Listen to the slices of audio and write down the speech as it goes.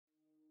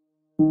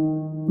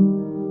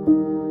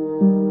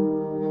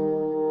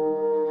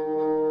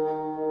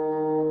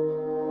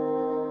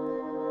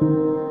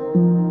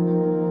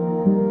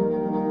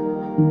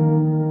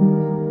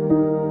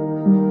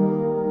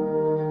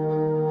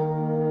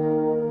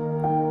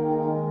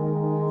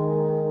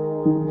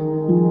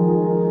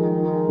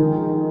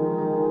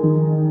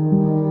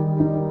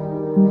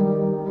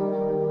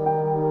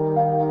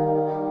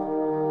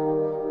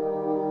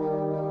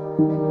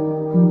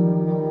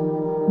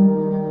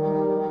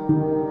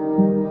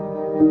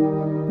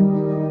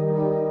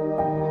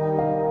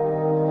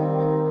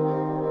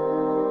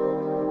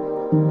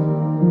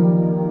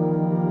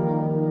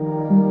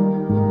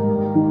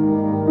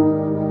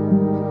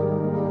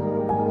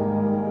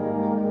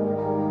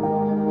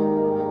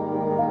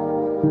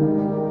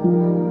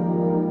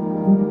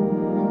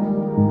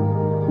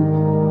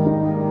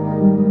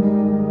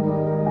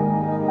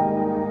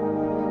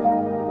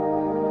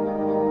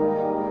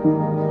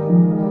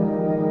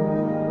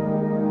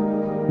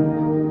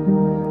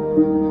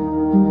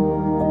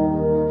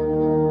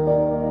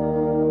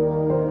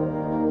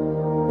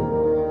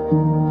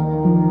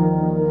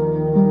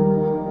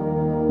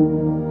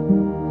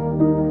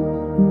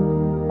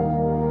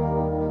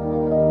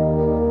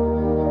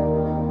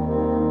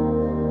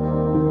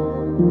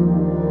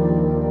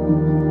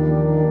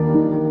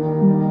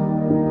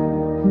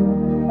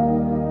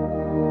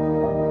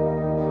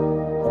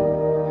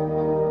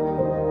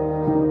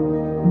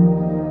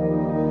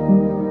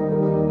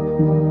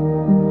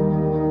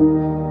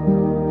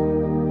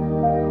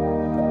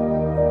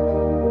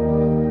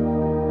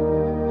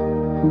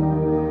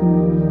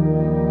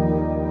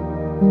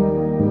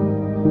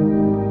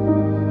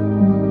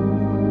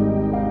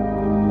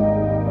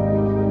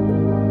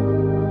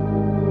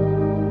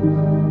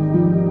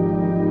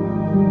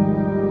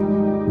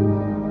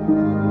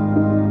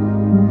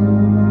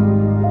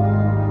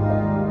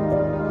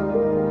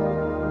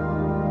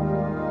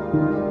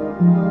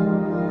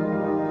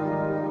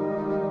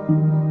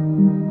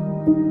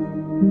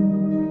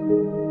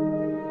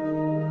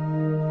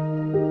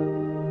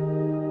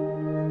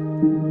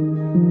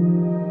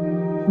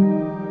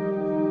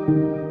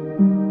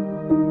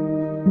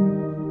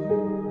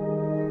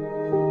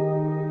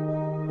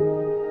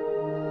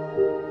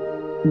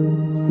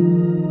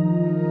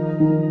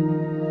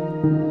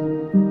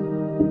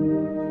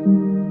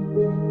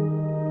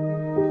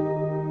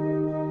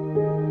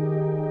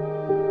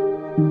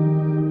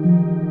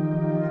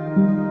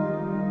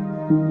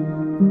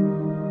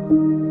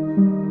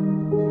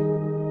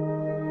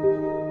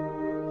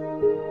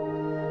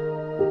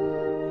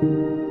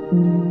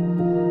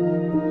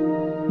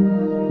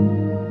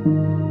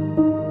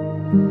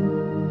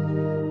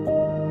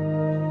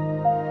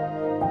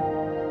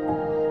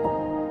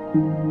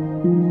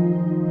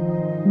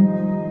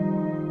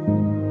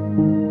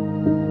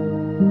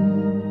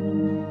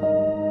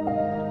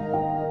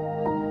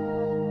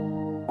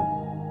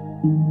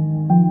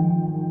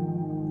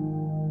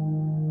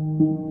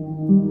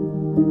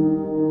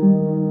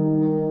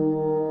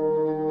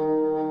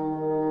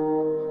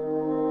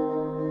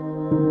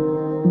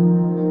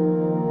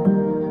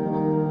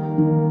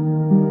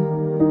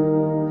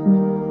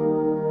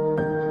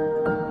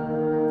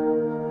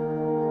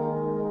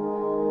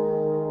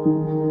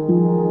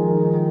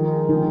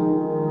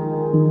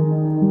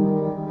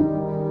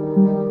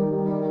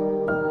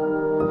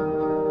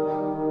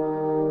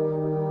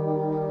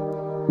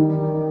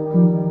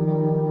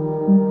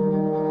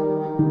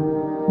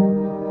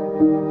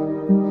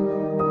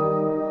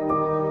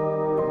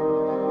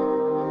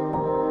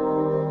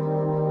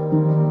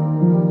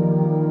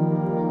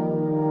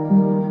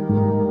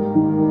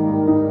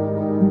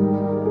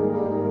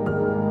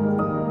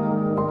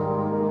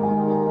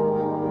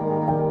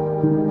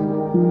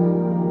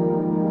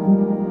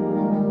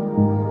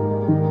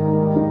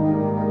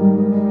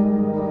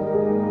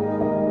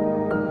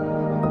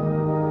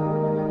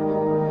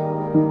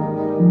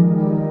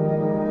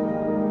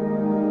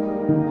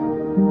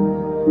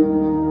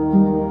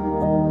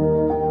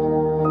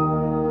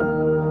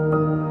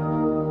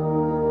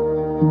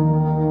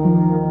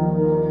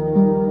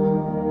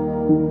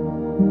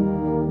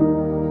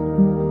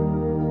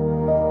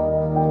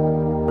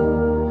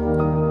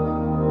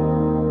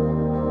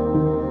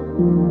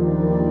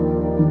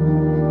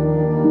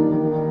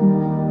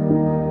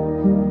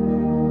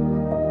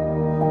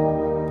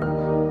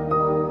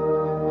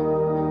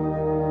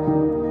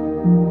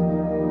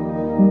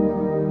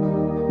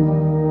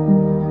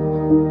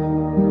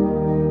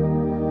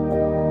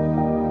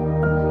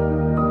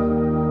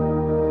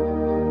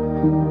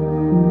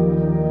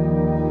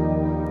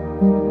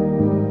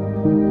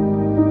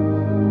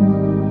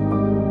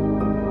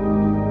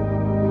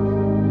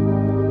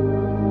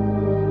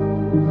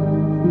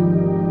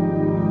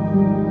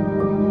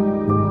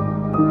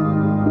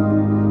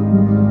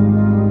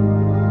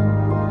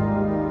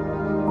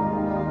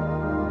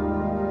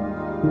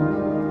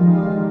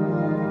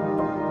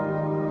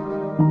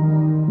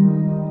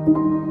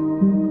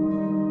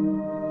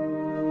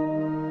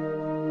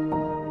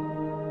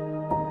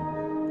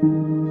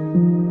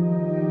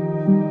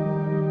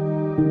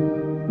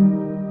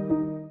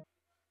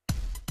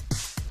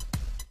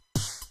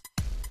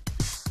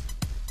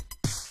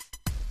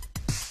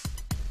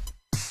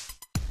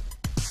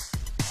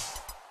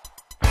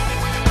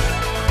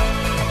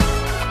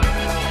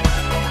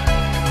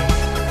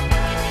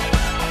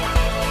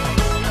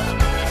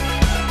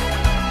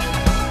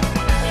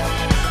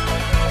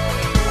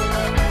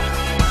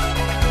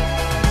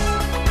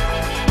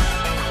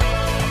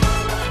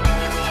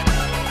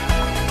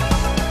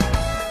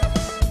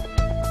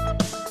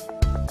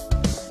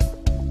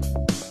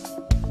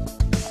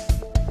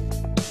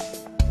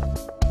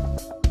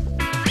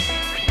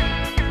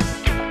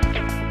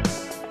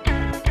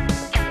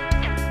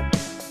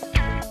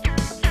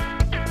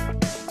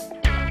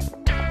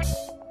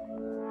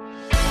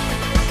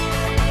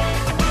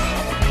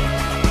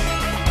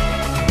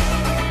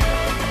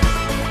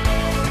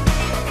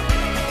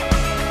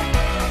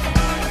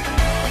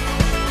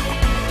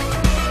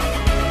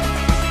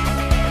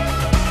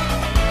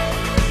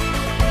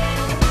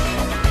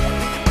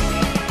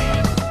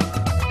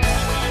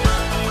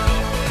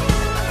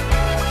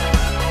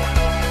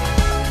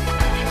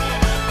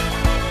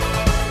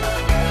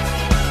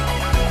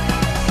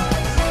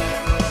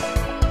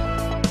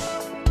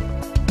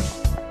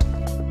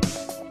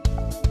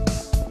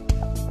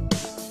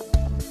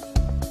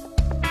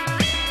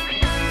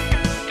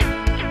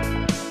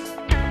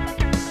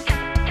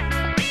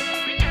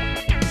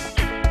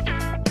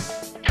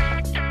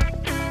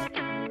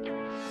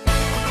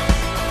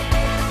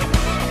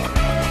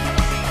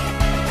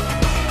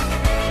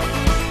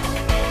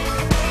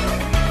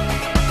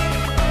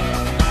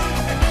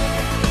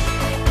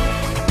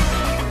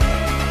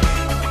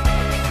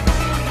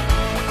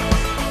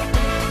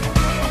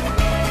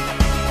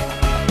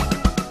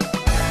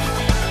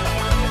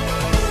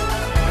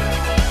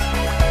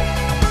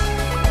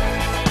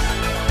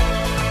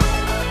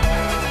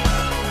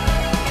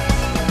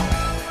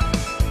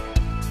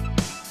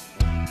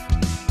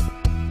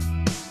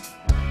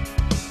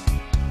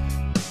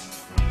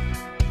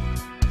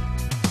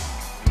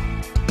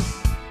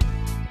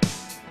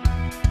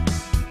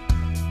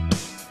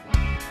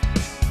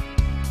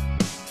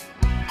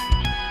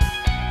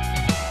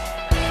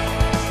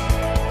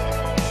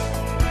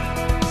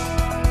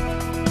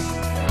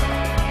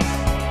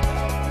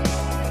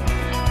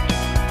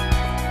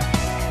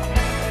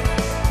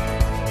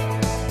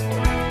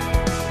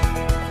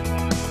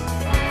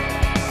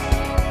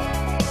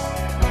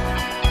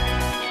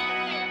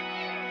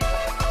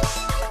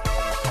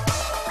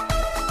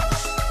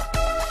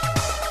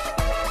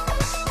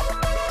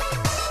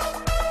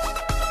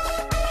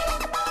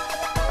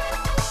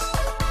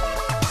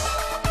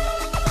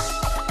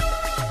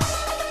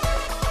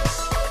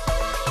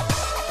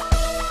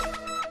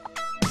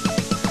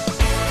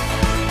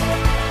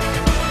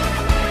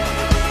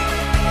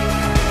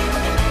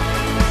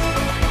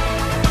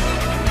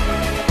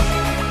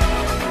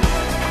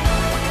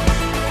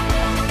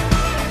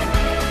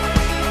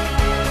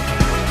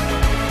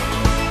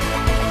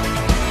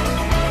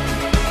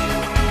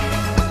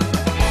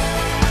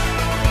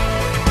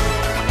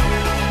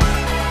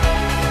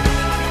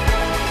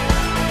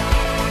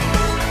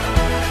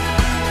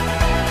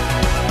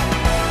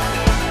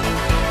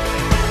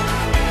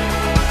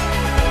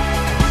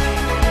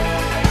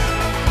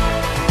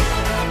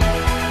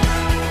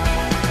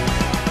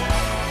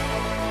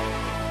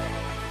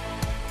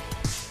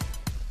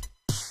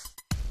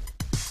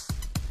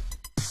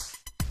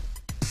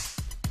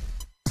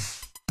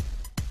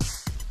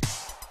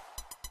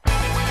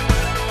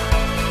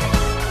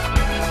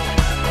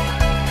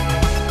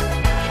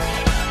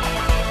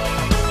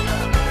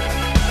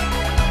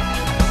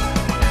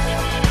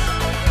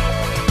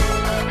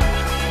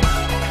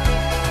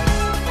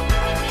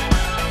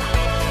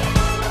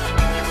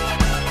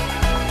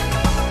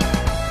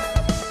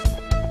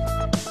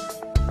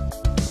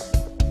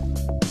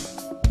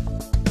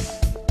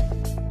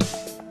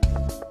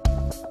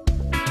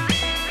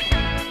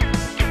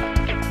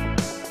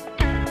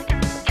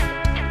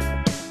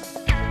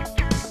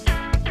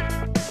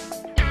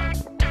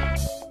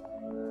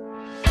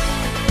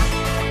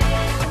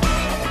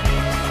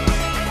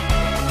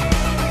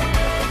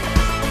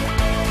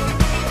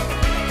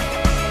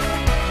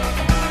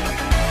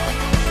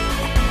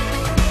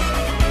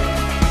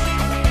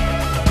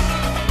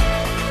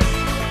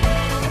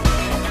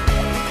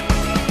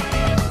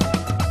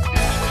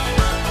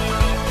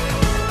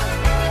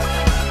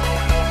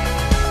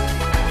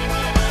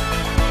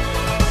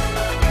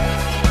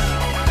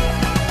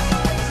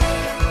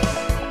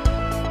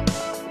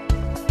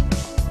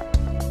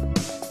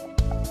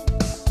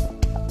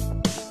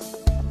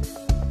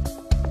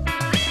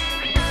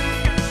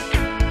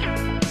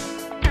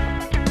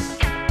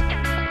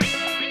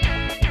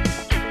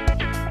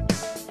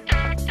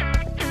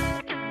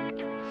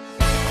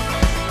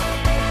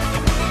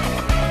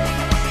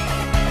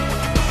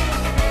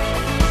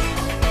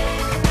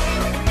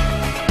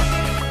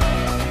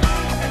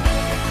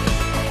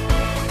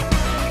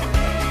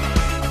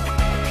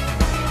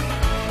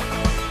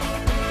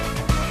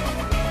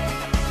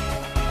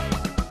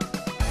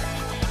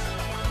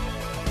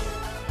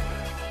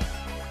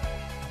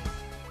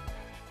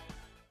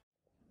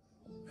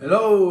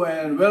Hello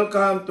and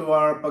welcome to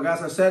our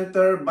Pag-asa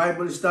Center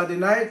Bible Study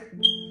Night.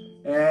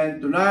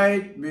 And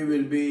tonight we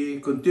will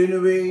be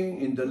continuing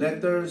in the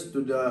letters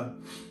to the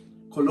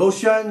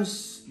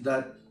Colossians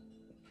that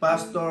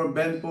Pastor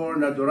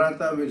Benfour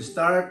Nadurata will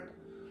start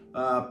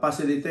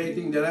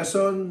facilitating the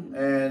lesson.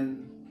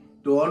 And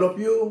to all of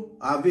you,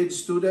 avid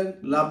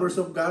student, lovers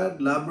of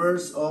God,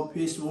 lovers of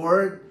His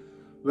Word,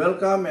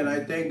 welcome, and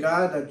I thank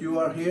God that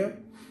you are here.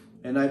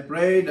 And I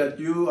pray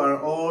that you are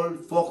all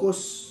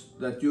focused,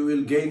 that you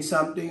will gain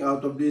something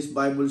out of this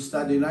Bible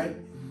study night.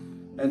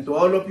 And to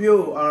all of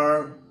you,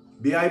 our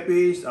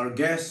VIPs, our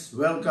guests,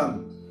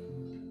 welcome.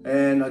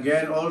 And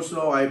again,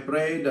 also, I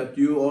pray that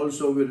you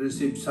also will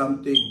receive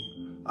something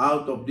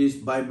out of this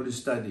Bible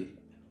study.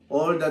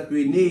 All that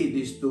we need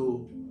is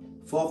to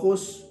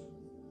focus.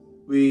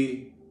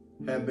 We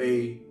have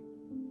a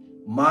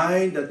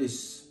mind that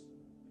is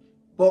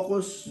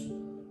focused.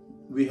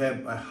 We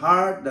have a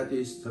heart that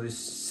is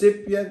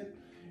recipient,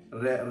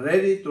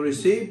 ready to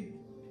receive.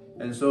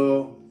 And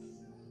so,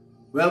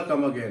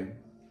 welcome again.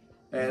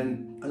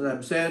 And as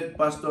I've said,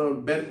 Pastor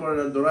Benfour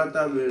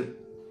Nadurata will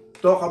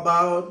talk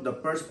about the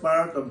first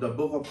part of the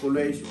book of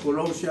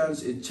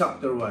Colossians in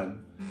chapter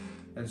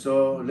 1. And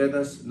so, let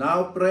us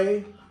now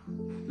pray.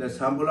 Let's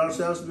humble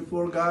ourselves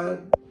before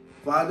God.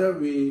 Father,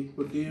 we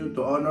continue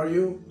to honor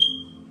you.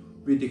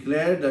 We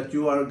declare that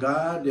you are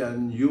God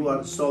and you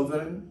are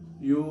sovereign.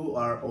 You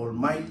are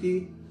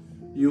almighty.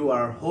 You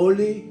are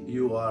holy.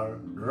 You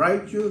are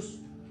righteous.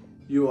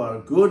 You are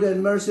good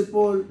and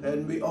merciful,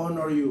 and we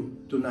honor you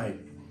tonight.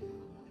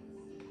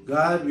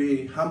 God,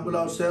 we humble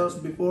ourselves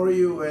before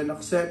you and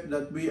accept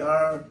that we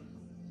are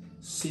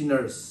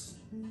sinners.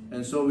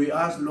 And so we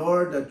ask,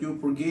 Lord, that you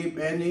forgive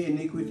any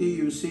iniquity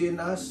you see in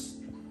us.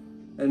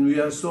 And we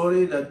are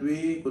sorry that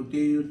we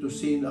continue to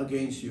sin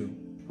against you.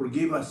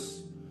 Forgive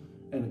us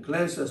and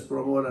cleanse us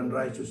from all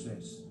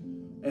unrighteousness.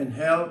 And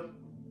help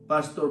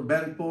Pastor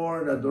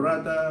Benfour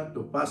Nadurata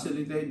to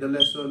facilitate the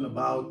lesson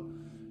about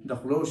the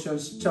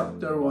Colossians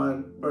chapter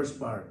 1, first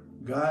part.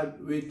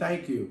 God, we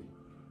thank you.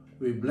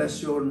 We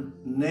bless your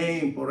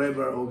name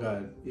forever, O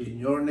God. In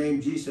your name,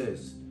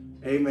 Jesus.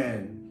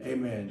 Amen,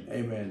 amen,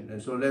 amen.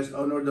 And so let's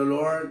honor the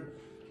Lord.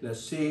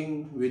 Let's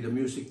sing with the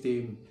music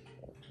team.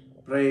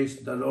 Praise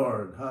the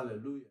Lord.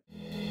 Hallelujah.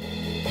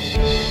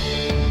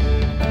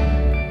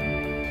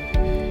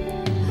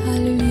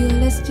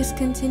 Hallelujah. Let's just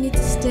continue to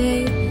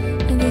stay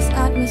in this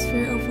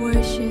atmosphere of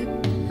worship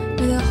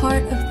with a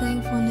heart of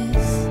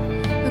thankfulness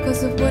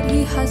because of what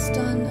He has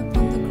done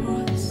upon the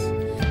cross,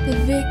 the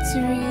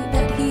victory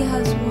that He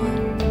has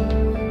won.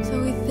 So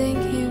we thank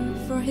Him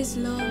for His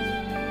love.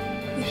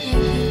 We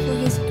thank Him for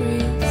His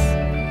grace,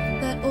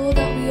 that all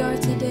that we are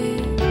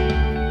today,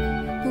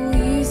 we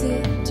will use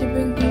it to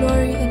bring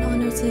glory and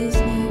honor to His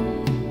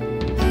name.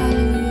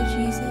 Hallelujah,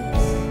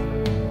 Jesus.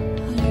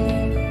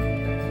 Hallelujah.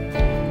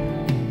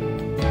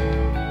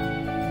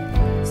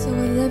 So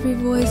with every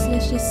voice,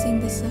 let's just sing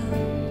this out.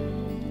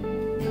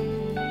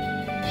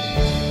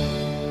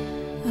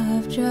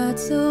 I've tried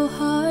so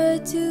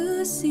hard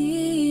to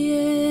see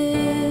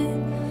it.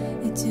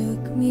 It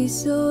took me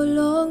so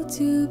long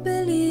to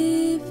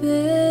believe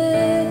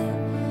it,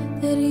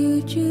 that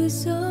you choose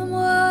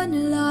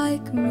someone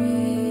like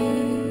me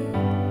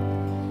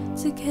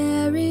to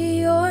carry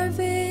your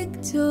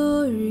victory.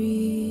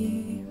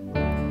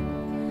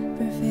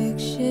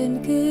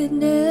 Perfection could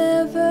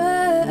never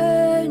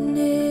earn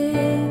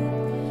it.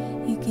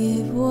 You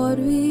give what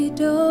we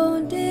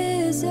don't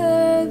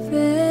deserve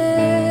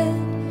it.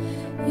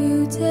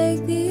 You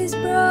take these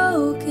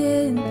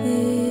broken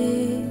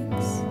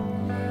things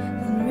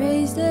and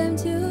raise them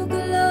to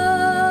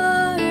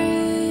glory.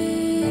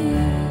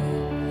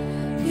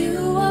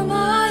 You are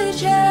my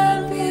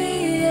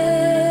champion.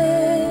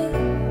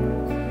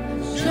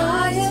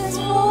 Giants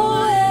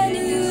fall and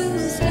you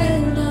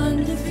stand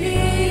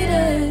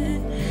undefeated.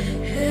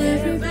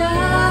 Every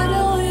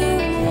battle you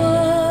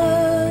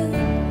won.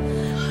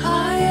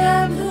 I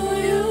am who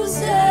you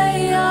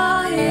say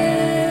I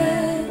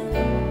am.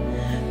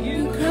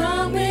 You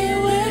crown me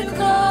with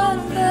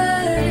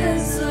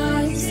confidence.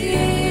 I'm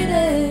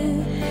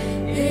seated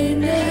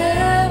in the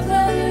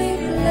heavenly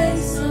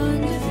place,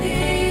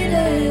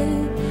 undefeated,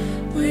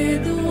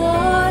 with the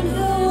one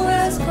who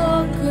has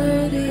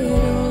conquered it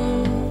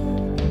all.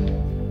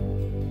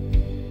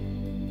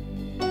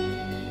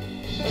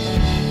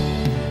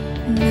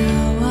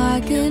 Now I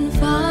can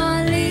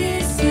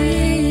finally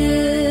see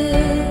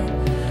it.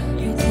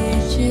 You're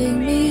teaching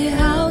me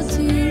how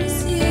to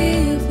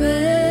receive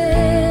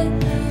it.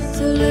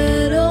 So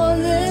let all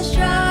the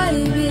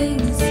striving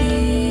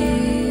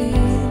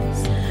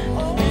cease.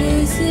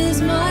 This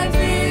is my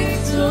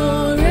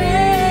victory.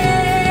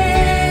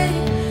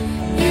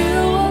 You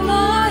are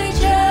my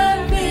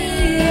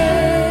champion.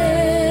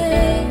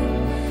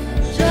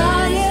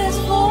 Giants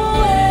fall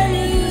when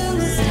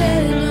you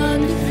stand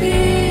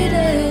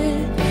undefeated.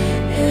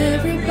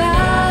 Every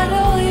battle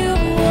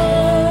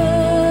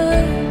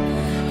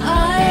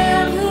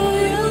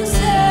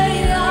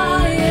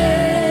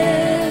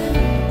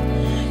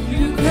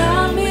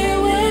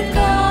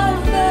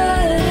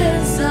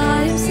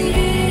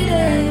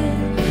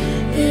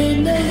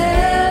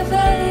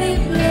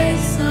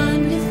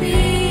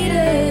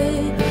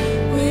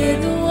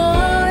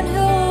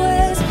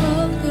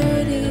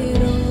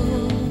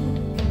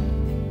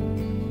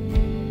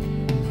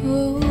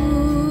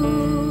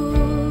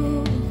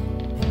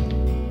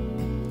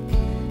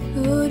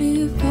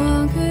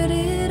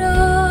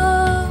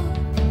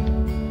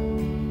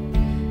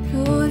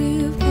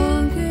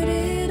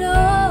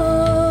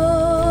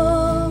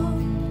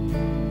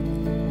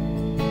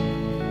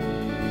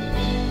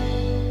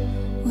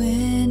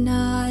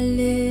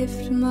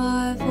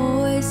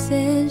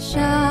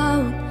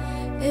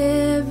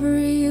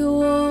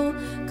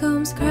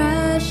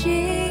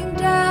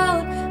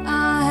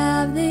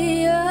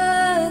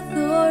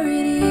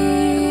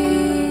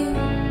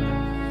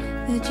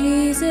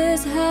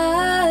Jesus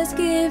has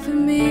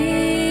given me.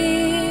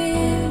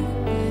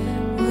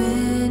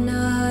 When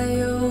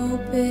I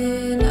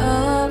open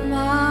up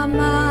my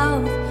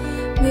mouth,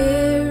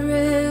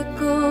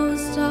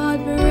 miracles start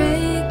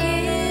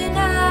breaking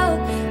out.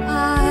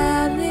 I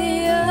have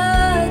the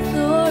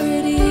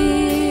authority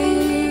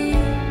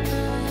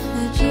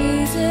that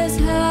Jesus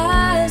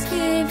has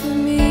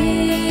given me.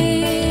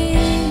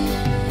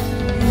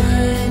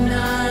 When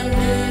I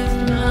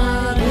lift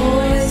my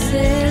voice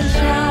and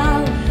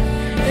shout,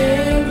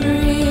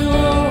 every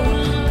wall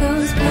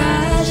comes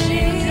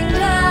crashing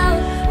down.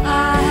 I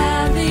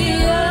have the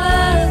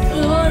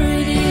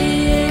authority.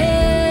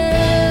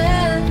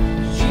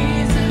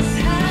 Jesus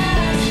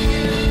has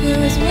given me. It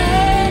was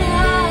when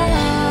I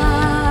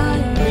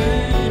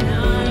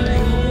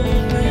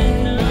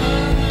open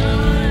up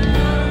my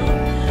mouth,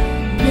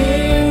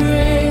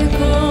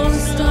 miracles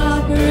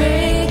start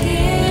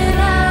breaking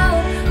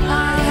out.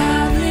 I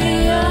have the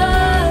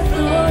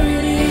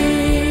authority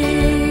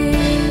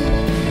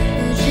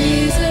that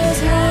Jesus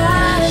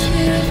has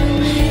given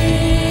me.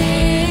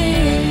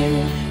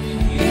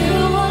 You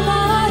are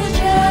my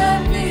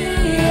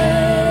champion.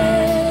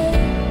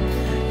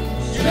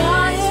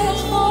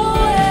 Giants fall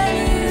and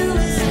you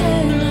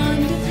stand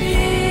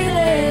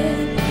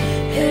undefeated.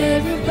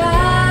 Every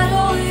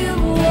battle you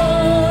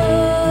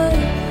won.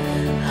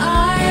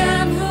 I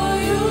am who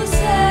you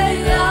say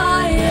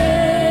I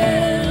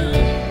am.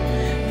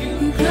 You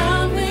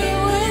crown me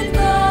with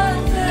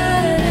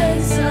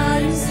confidence.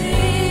 I'm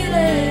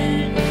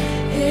seated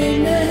in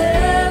the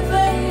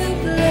heavenly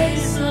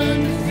place,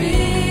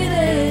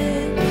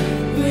 undefeated,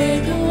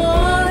 with the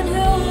one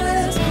who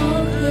has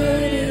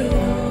conquered it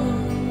all.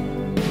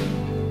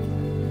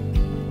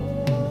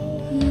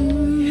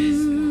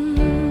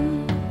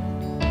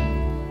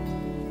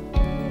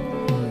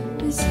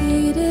 We're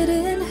seated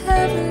in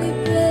heavenly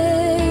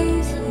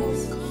places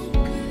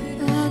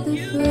at the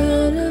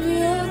foot of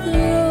your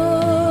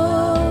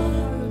throne.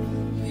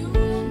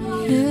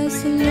 Yes,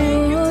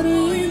 Lord,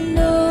 we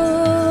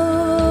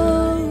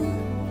know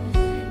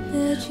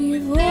that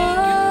you've won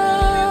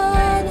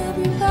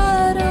every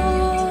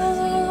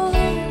battle.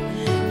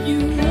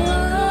 You've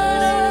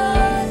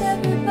won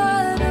every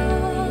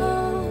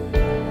battle.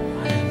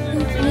 The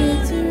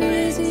victory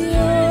is yours.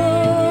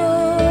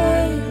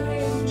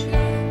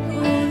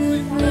 All the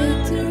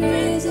victory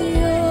is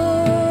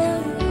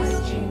yours.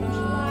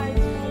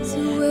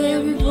 So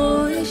every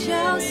voice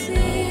shall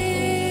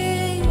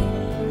sing,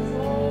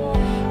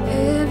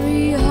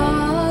 every heart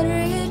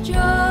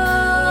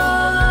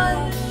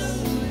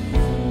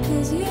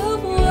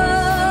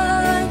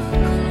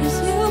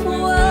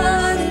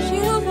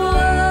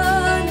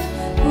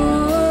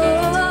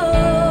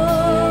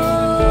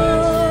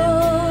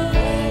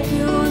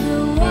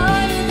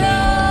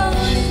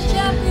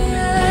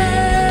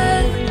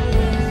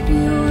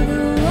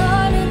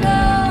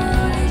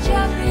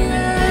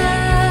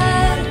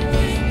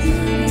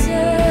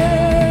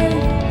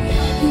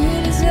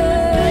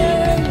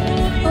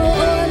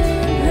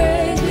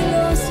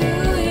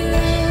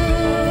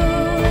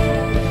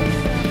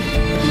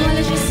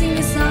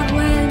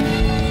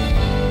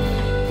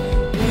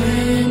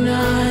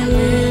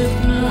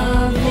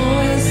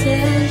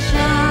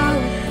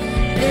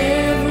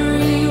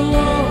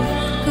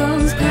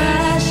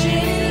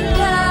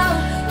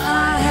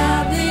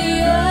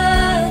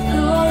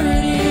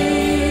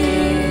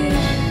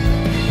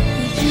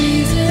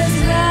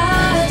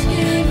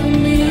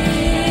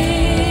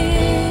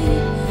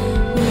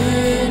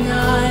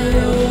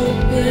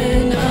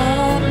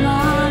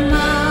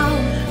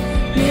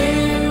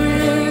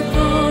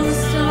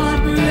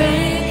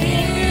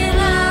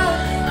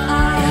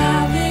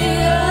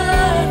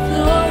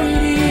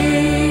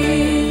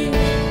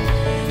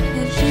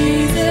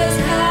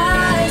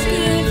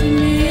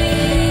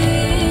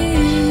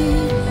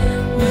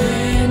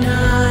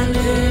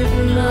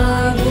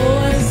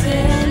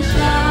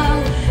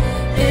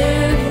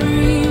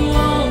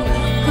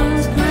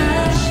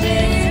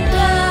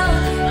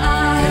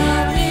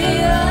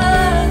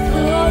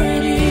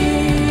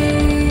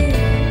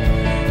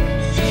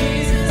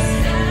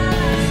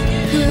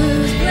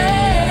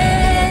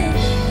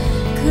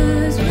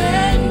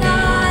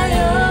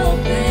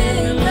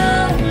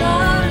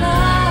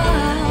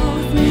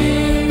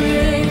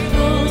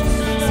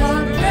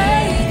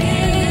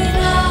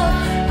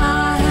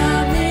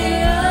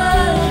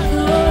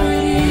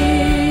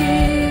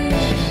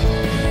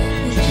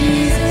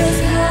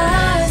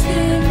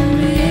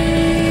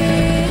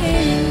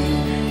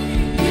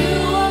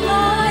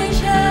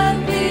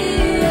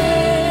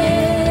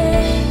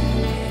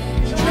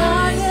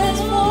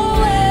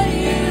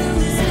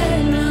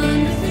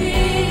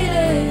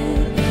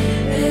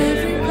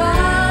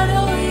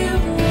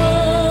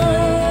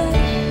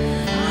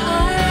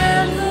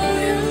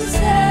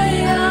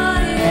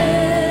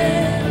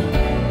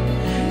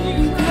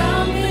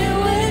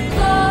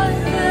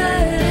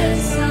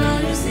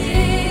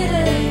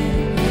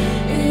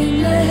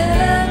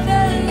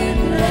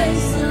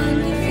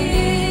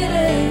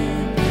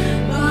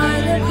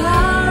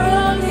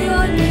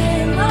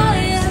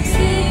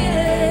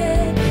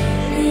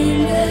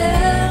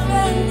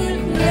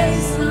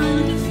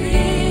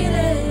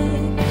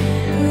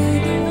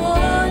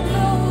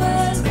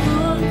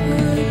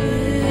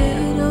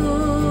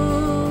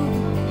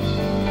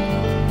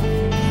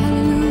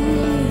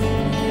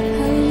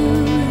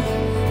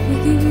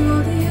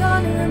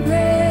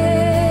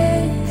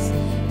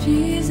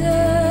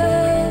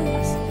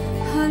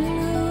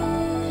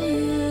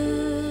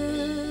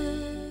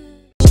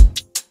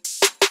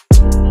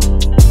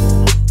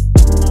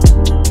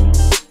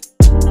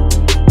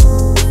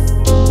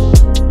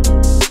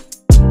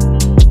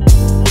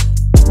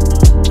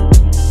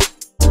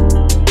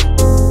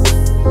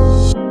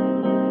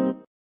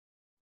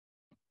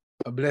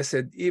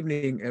Blessed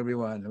evening,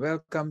 everyone.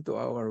 Welcome to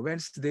our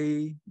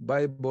Wednesday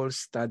Bible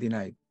Study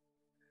Night.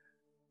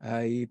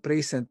 I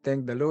praise and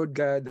thank the Lord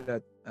God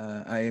that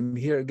I am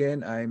here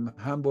again. I'm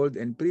humbled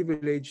and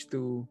privileged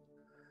to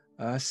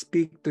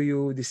speak to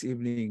you this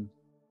evening.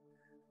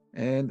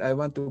 And I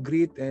want to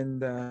greet and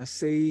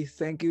say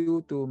thank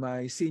you to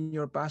my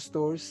senior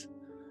pastors,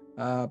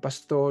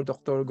 Pastor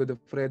Dr.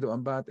 Godofredo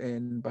Ambat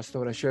and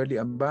Pastora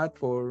Shirley Ambat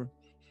for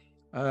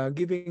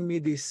giving me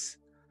this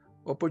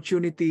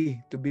opportunity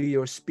to be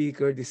your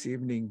speaker this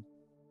evening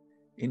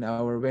in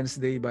our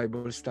Wednesday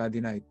Bible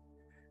Study Night.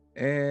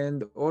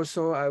 And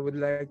also, I would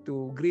like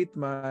to greet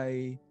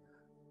my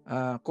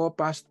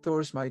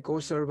co-pastors, my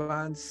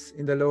co-servants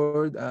in the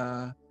Lord,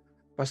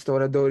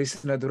 Pastora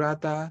Doris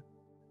Nadurata,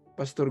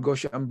 Pastor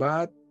Gosh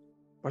Ambat,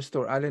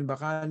 Pastor Allen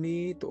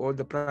Bacani, to all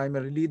the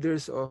primary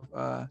leaders of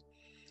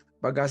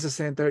Pag-asa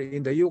Center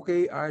in the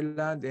UK,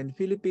 Ireland, and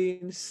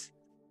Philippines,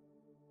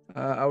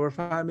 our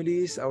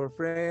families, our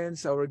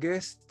friends, our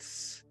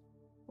guests,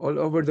 all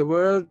over the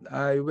world.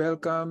 I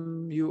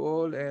welcome you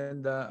all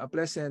and a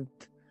pleasant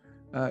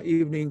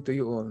evening to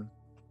you all.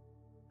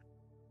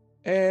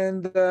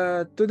 And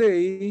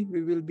today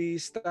we will be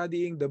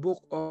studying the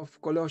book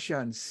of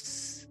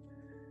Colossians.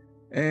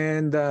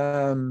 And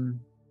I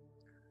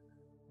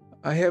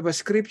have a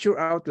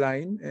scripture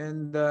outline,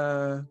 and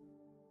the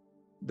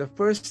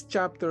first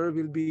chapter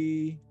will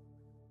be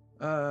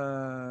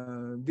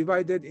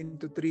divided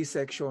into 3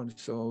 sections.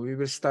 So we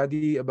will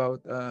study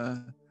about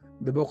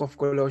the book of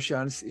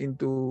Colossians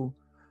into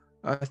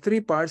 3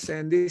 parts,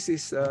 and this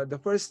is the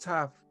first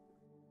half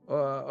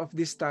of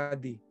this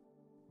study.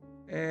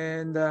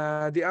 And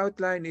the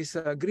outline is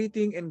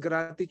greeting and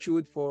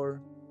gratitude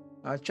for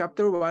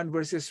chapter 1,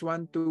 verses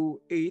 1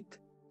 to 8.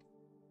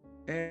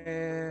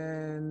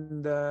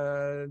 And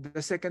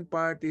the second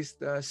part is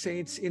the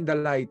saints in the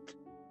light,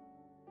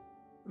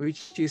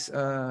 which is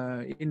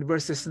in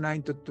verses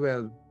 9 to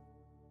 12.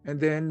 And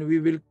then we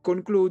will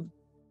conclude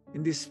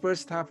in this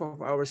first half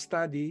of our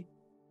study,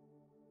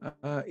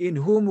 in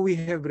whom we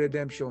have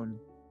redemption,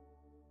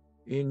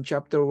 in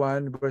chapter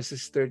 1,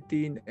 verses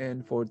 13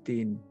 and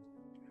 14.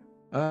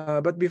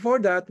 But before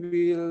that,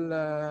 we'll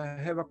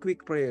have a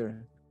quick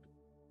prayer.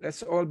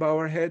 Let's all bow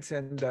our heads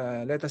and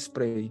let us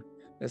pray.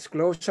 Let's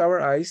close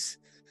our eyes.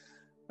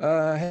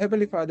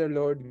 Heavenly Father,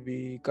 Lord,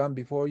 we come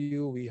before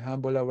you. We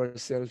humble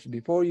ourselves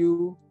before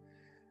you.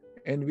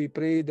 And we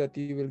pray that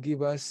you will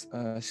give us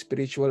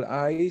spiritual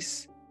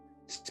eyes,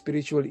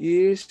 spiritual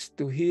ears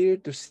to hear,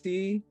 to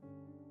see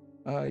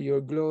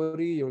your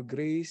glory, your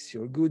grace,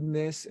 your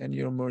goodness, and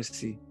your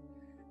mercy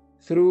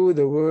through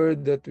the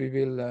word that we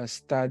will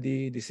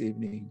study this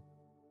evening.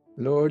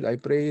 Lord, I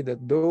pray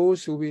that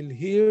those who will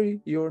hear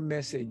your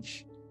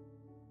message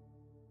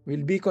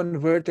will be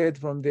converted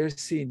from their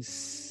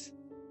sins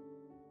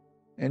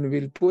and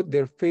will put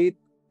their faith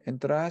and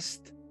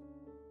trust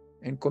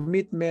and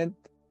commitment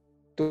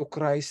to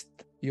Christ,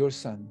 your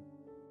Son.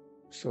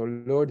 So,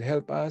 Lord,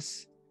 help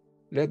us.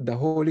 Let the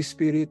Holy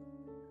Spirit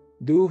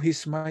do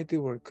His mighty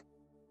work,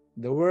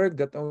 the work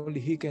that only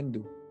He can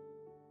do.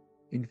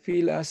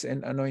 Infill us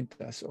and anoint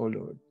us, O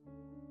Lord.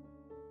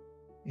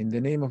 In the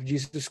name of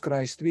Jesus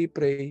Christ, we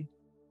pray.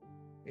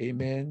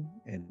 Amen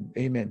and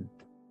amen.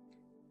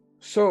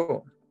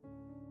 So,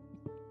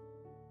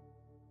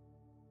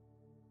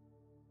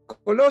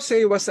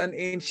 Colossae was an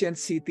ancient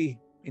city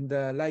in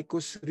the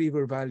Lycus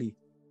River Valley.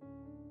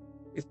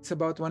 It's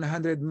about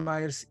 100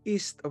 miles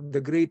east of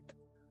the great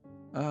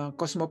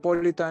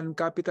cosmopolitan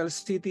capital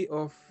city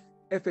of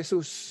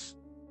Ephesus.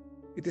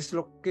 It is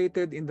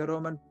located in the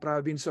Roman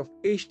province of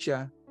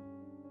Asia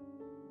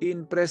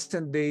in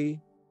present-day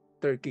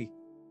Turkey.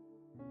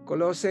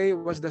 Colossae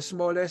was the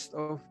smallest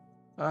of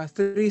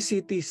 3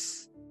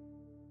 cities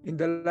in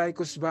the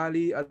Lycus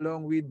Valley,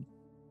 along with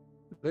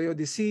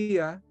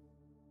Laodicea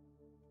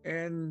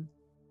and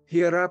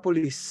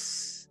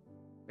Hierapolis.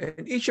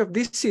 And each of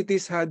these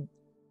cities had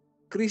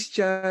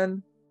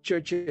Christian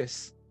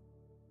churches.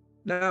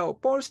 Now,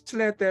 Paul's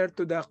letter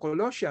to the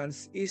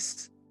Colossians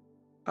is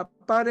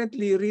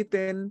apparently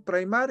written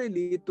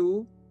primarily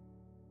to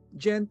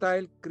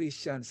Gentile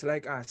Christians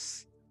like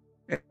us.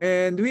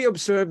 And we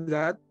observe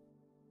that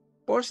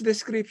Paul's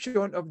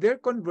description of their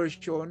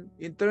conversion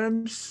in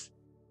terms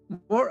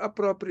more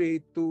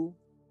appropriate to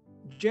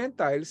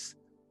Gentiles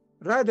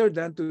rather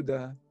than to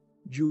the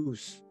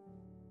Jews.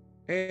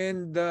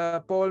 And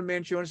Paul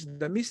mentions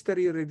the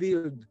mystery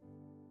revealed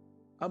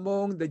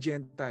among the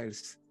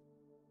Gentiles.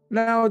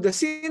 Now, the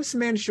sins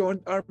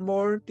mentioned are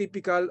more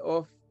typical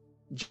of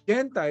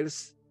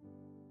Gentiles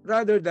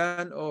rather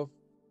than of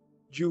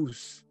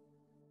Jews.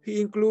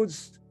 He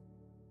includes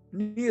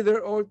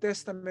neither Old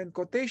Testament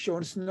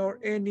quotations nor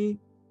any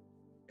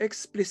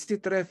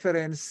explicit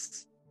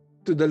reference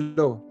to the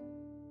law.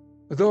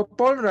 Though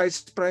Paul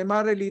writes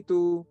primarily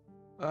to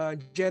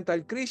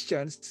Gentile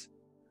Christians,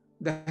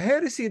 the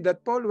heresy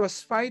that Paul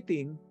was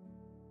fighting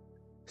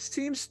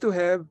seems to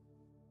have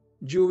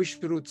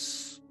Jewish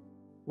roots.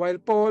 While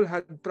Paul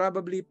had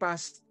probably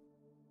passed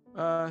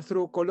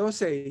through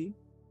Colossae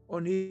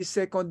on his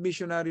second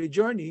missionary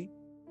journey,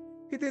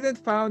 he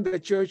didn't found the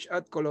church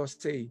at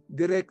Colossae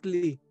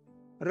directly.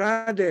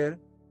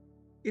 Rather,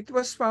 it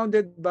was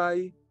founded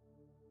by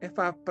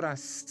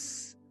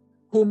Epaphras,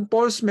 whom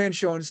Paul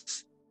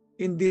mentions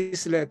in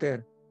this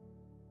letter.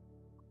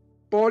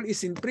 Paul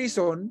is in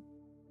prison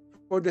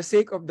for the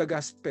sake of the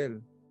gospel,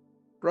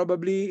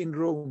 probably in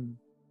Rome.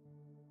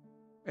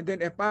 And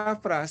then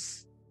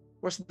Epaphras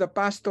was the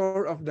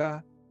pastor of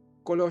the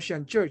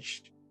Colossian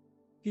church.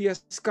 He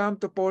has come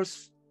to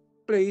Paul's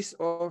place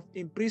of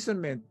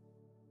imprisonment.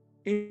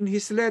 In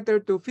his letter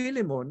to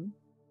Philemon,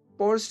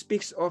 Paul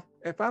speaks of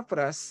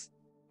Epaphras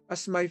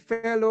as my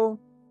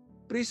fellow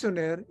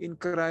prisoner in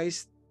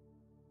Christ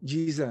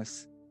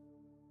Jesus.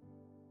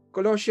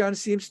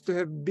 Colossians seems to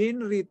have been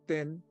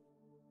written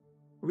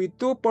with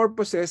two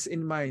purposes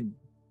in mind.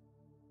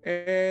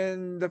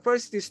 And the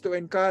first is to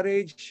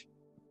encourage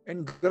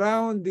and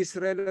ground this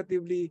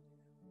relatively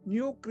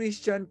new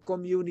Christian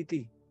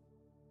community,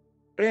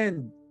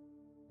 and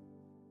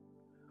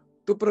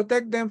to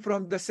protect them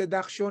from the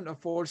seduction of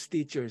false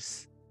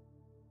teachers,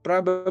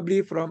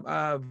 probably from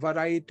a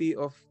variety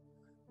of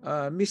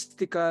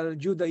mystical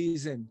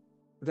Judaism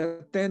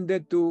that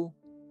tended to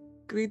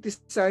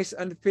criticize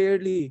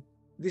unfairly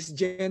this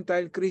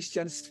Gentile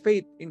Christians'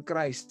 faith in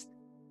Christ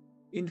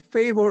in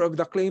favor of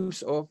the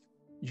claims of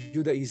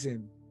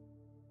Judaism.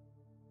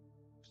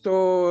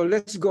 So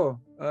let's go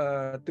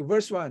to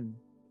verse 1,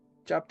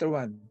 chapter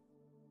 1.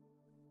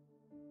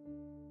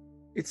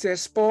 It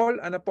says, Paul,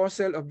 an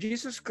apostle of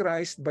Jesus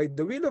Christ by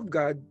the will of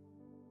God,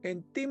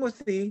 and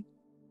Timothy,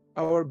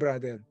 our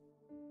brother.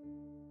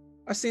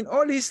 As in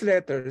all his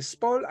letters,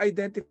 Paul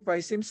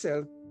identifies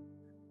himself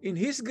in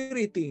his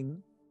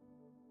greeting,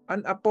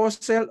 an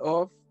apostle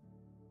of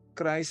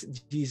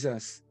Christ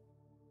Jesus.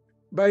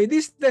 By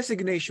this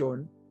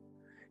designation,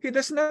 he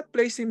does not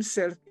place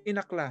himself in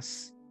a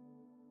class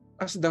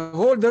as the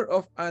holder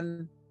of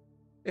an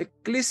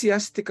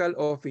ecclesiastical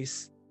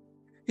office.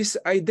 His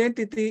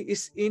identity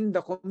is in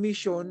the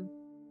commission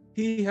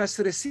he has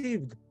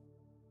received.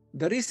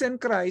 The risen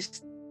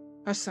Christ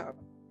has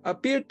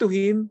appeared to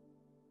him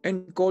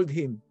and called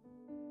him.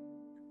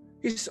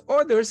 His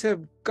orders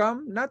have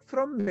come not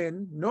from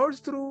men nor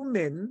through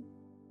men,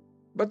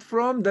 but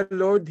from the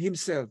Lord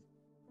himself,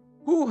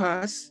 who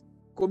has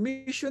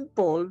commissioned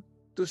Paul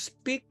to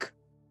speak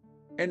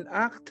and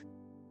act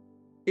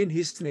in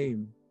his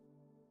name.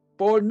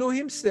 Paul knew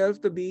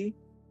himself to be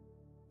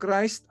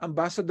Christ's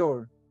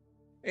ambassador,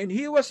 and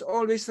he was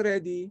always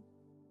ready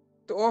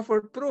to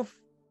offer proof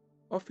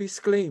of his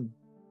claim,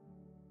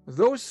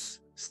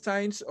 those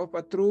signs of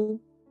a true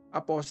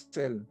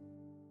apostle: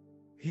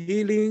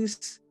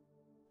 healings,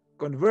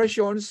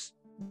 conversions,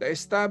 the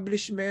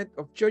establishment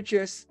of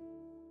churches.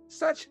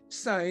 Such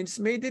signs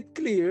made it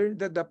clear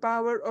that the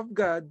power of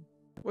God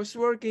was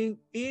working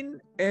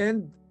in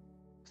and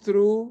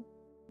through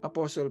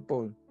Apostle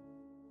Paul.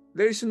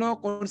 There is no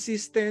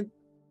consistent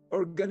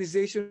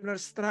organizational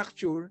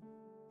structure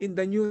in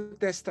the New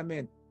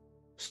Testament.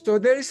 So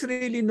there is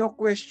really no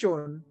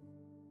question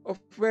of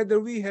whether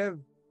we have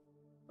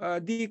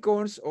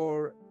deacons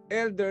or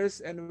elders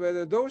and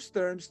whether those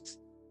terms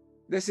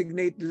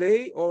designate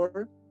lay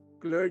or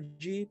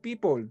clergy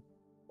people,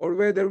 or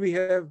whether we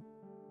have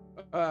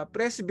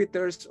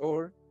presbyters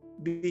or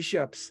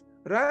bishops.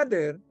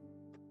 Rather,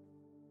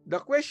 the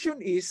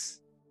question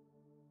is,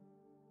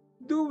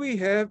 do we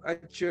have a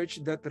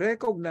church that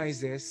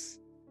recognizes,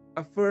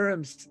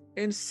 affirms,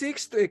 and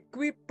seeks to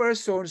equip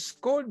persons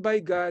called by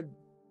God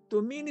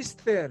to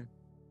minister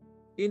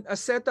in a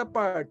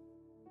set-apart,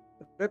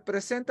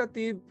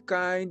 representative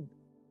kind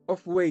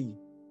of way?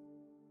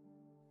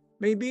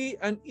 Maybe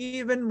an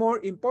even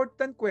more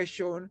important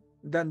question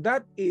than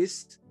that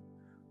is,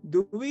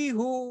 do we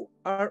who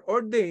are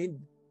ordained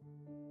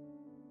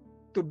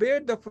to bear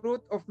the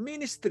fruit of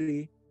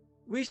ministry,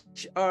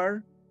 which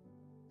are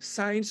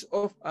signs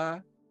of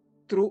a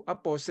true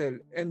apostle?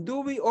 And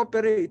do we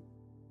operate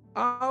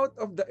out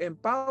of the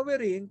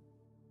empowering,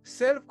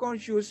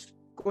 self-conscious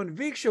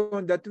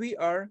conviction that we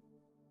are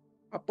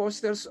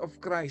apostles of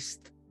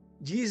Christ,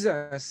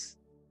 Jesus,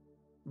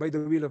 by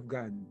the will of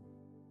God?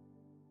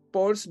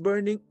 Paul's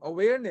burning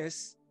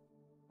awareness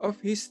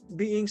of his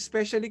being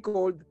specially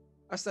called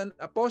as an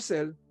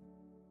apostle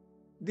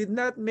did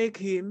not make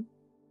him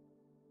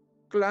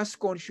class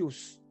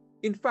conscious.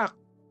 In fact,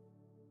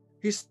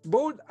 his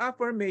bold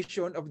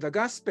affirmation of the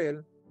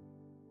gospel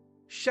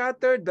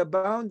shattered the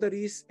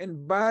boundaries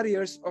and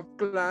barriers of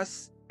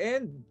class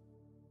and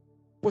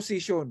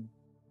position.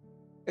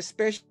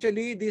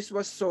 Especially this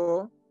was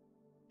so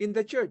in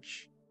the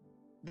church.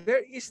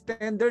 There is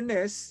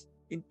tenderness,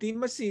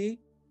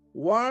 intimacy,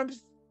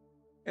 warmth,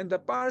 and the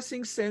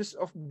passing sense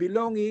of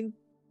belonging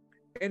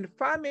and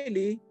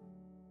family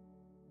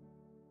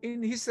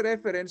in his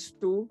reference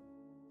to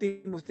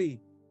Timothy,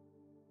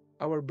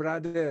 our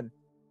brother,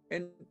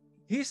 and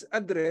his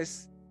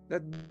address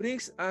that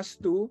brings us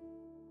to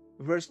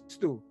verse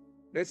 2.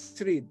 Let's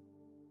read.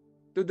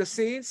 To the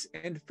saints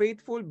and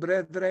faithful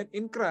brethren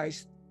in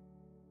Christ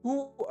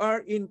who are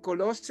in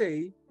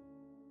Colossae,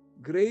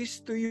 grace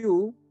to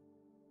you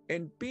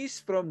and peace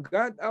from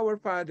God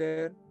our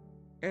Father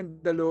and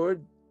the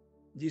Lord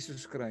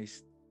Jesus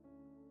Christ.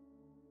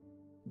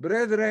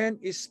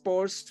 Brethren is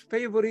Paul's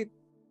favorite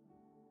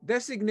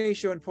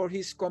designation for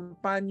his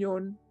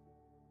companion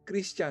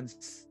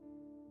Christians.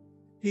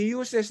 He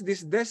uses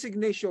this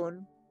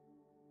designation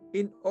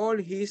in all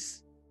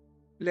his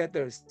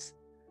letters.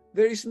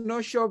 There is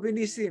no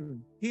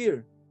chauvinism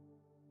here,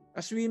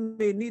 as we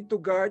may need to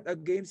guard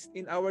against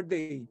in our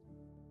day.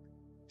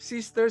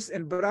 Sisters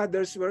and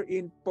brothers were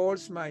in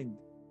Paul's mind.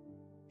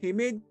 He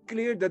made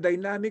clear the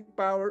dynamic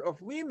power of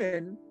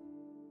women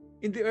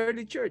in the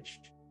early church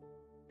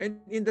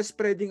and in the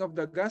spreading of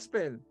the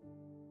gospel.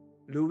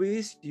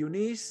 Louis,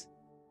 Eunice,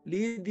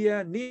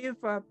 Lydia,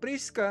 Nympha,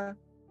 Prisca,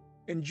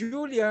 and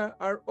Julia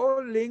are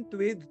all linked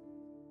with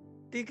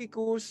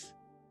Tychicus,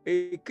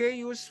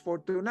 Achaeus,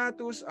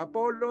 Fortunatus,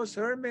 Apollos,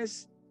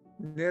 Hermes,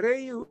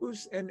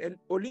 Nereus, and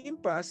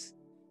Olympus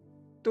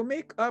to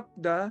make up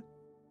the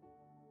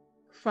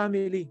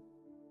family.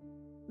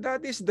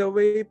 That is the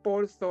way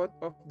Paul thought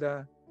of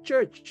the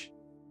church,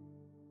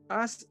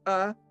 as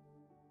a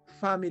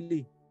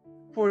family.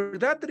 For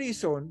that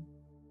reason,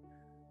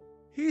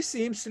 he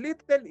seems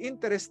little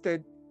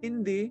interested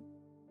in the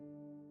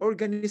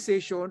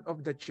organization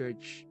of the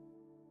church.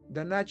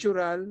 The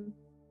natural,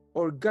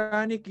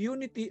 organic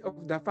unity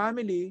of the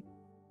family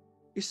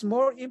is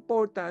more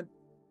important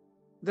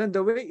than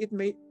the way it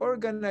may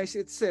organize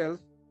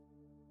itself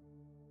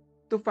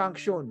to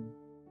function.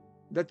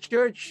 The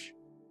church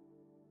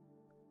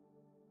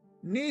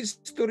needs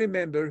to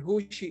remember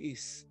who she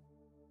is.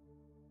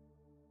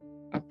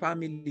 A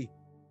family.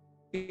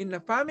 In a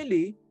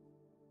family,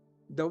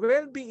 the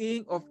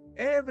well-being of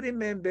every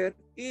member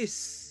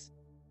is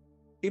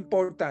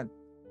important,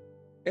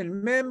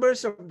 and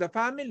members of the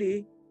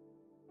family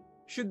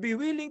should be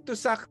willing to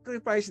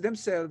sacrifice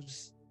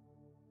themselves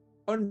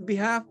on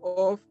behalf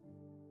of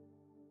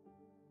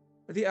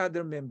the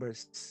other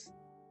members.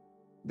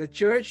 The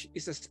church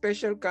is a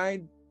special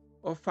kind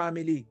of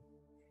family.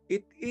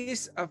 It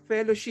is a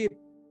fellowship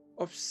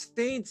of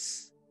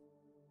saints,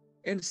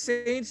 and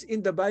saints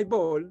in the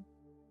Bible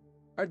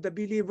are the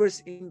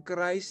believers in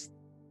Christ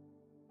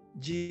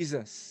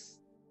Jesus.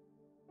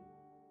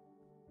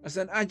 As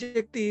an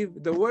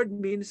adjective, the word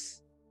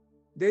means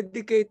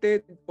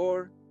dedicated,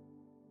 or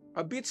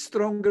a bit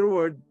stronger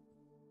word,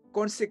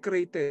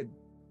 consecrated.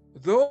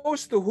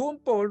 Those to whom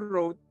Paul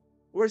wrote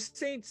were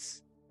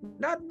saints,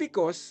 not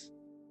because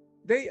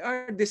they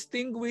are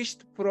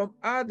distinguished from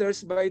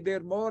others by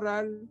their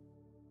moral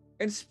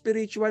and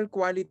spiritual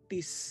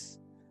qualities,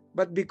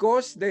 but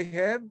because they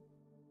have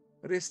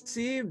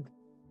received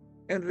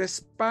and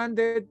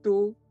responded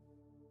to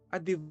a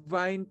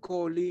divine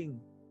calling.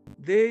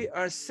 They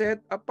are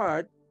set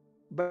apart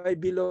by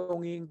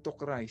belonging to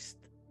Christ.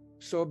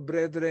 So,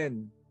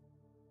 brethren,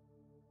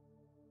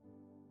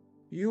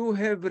 you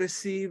have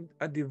received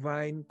a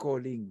divine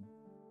calling,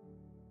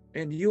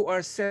 and you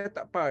are set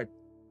apart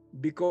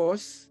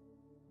because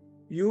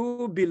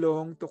you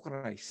belong to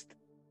Christ.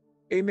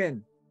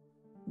 Amen.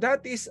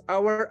 That is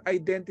our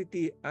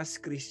identity as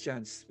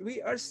Christians. We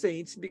are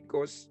saints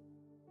because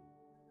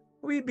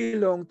we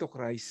belong to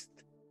Christ.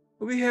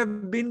 We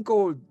have been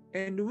called,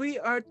 and we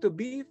are to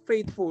be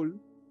faithful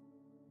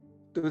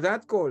to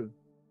that call.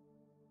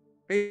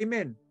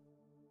 Amen.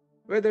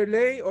 Whether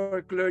lay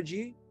or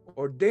clergy,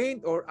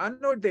 ordained or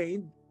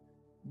unordained,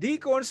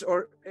 deacons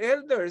or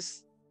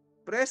elders,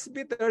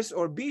 presbyters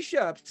or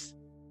bishops,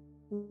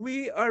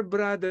 we are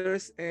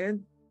brothers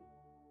and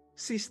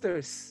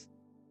sisters,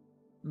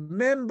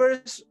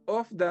 members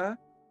of the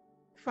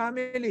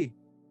family.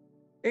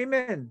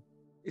 Amen.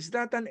 Is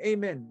that an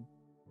amen?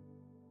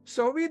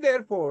 So we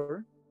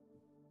therefore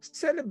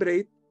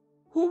celebrate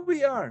who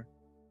we are.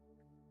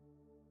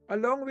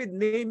 Along with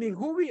naming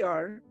who we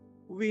are,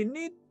 we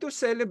need to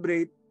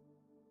celebrate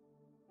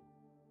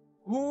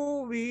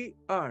who we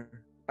are.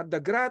 At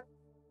the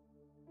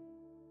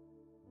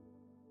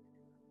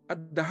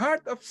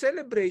heart of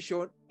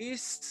celebration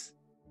is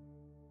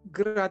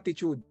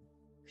gratitude.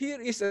 Here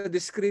is a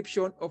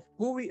description of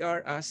who we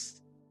are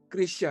as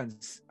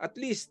Christians, at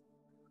least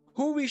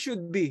who we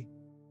should be,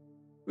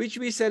 which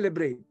we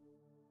celebrate.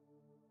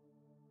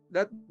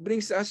 That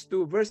brings us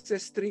to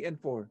verses 3 and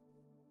 4.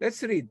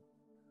 Let's read.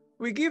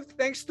 We give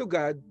thanks to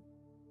God.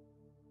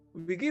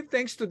 We give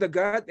thanks to the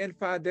God and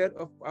Father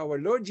of our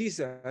Lord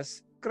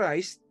Jesus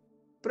Christ,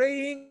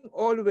 praying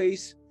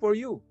always for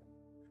you,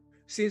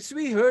 since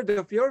we heard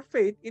of your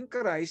faith in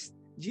Christ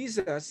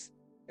Jesus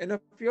and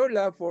of your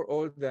love for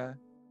all the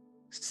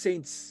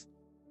saints.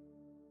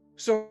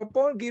 So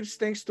Paul gives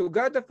thanks to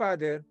God the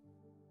Father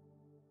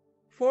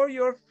for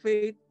your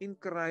faith in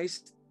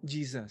Christ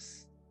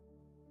Jesus.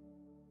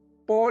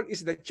 Paul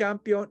is the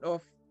champion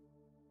of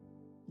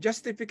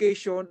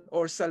justification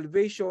or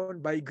salvation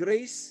by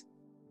grace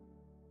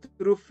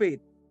through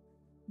faith.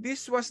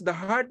 This was the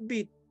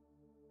heartbeat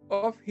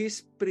of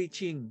his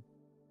preaching.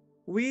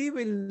 We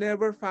will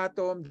never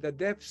fathom the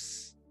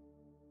depths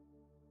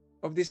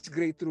of this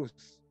great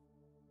truth.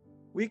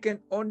 We can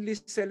only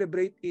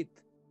celebrate it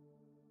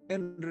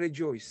and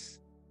rejoice.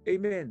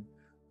 Amen.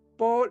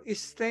 Paul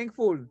is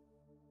thankful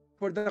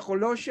for the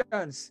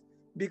Colossians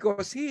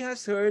because he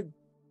has heard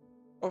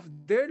of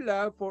their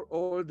love for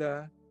all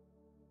the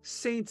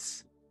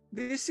saints.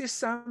 This is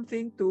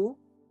something to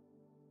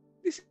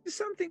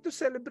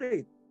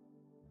celebrate.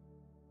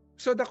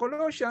 So the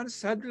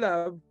Colossians had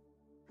love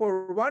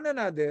for one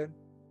another,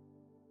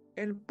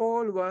 and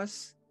Paul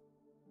was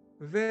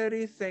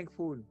very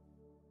thankful.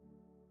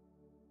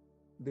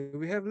 Do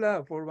we have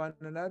love for one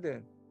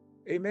another?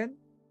 Amen?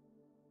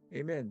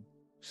 Amen.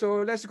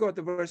 So let's go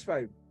to verse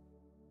 5.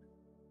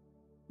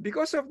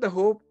 Because of the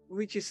hope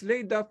which is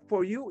laid up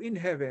for you in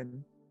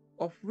heaven,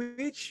 of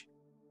which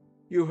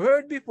you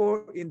heard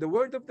before in the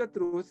word of the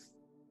truth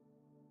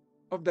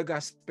of the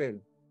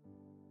gospel.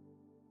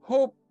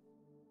 Hope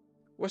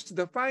was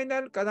the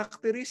final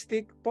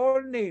characteristic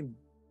Paul named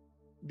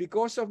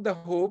because of the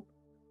hope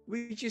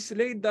which is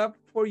laid up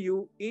for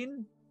you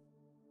in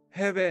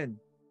heaven.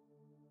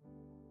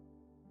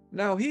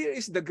 Now here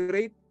is the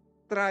great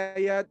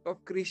triad of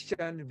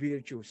Christian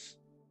virtues,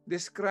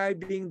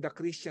 describing the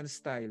Christian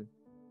style: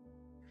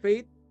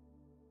 faith,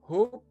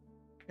 hope,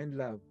 and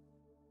love.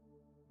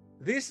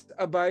 This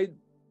abide,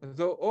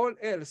 though all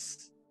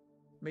else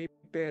may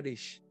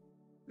perish.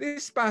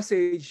 This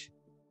passage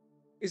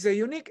is a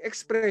unique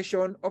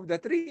expression of the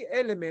three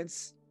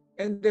elements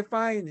and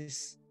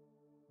defines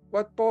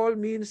what Paul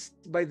means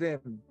by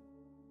them.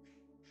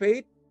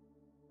 Faith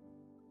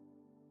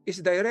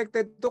is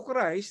directed to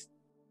Christ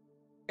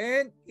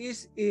and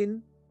is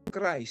in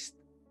Christ.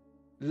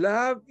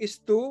 Love is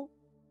to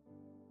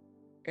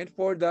and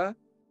for the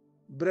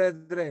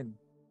brethren.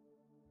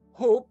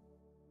 Hope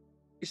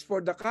is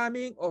for the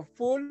coming of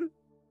full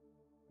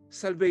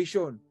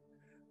salvation.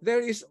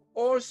 There is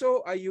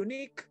also a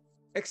unique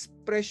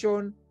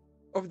expression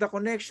of the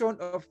connection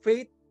of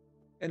faith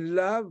and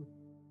love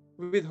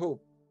with hope.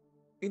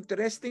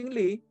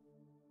 Interestingly,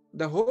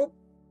 the hope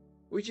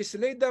which is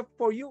laid up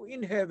for you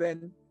in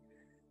heaven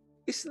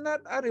is not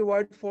a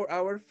reward for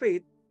our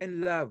faith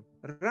and love.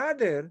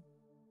 Rather,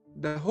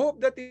 the hope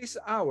that is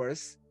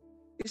ours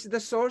is the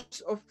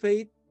source of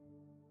faith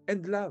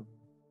and love.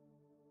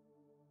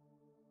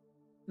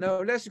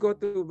 Now, let's go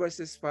to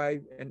verses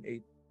 5 and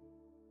 8.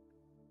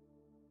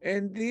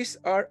 And these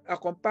are a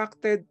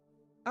compacted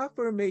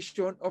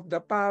affirmation of the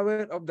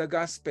power of the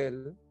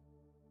gospel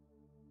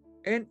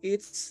and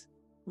its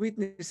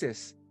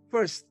witnesses.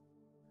 First,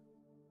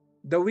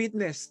 the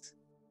witness.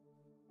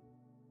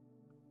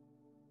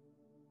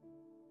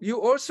 You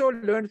also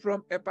learned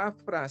from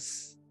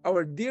Epaphras,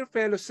 our dear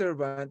fellow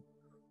servant,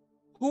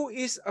 who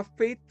is a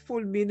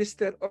faithful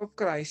minister of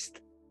Christ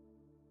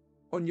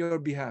on your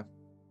behalf.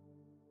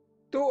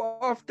 Too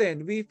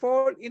often, we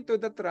fall into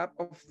the trap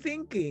of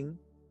thinking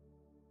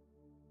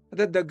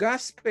that the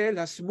gospel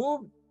has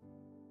moved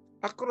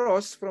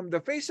across from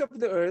the face of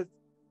the earth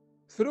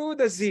through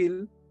the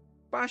zeal,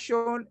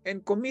 passion,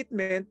 and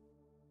commitment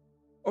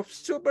of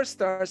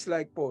superstars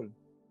like Paul.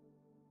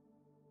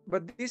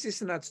 But this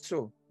is not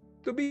so.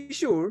 To be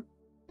sure,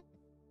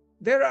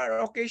 there are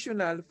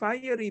occasional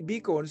fiery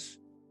beacons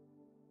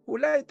who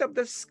light up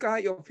the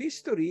sky of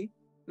history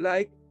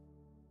like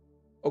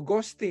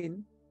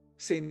Augustine,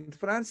 St.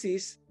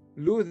 Francis,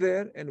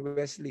 Luther, and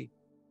Wesley.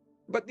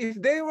 But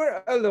if they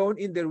were alone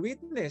in their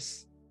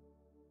witness,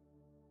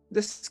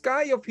 the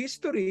sky of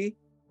history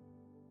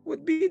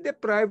would be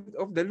deprived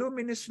of the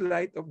luminous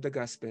light of the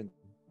gospel.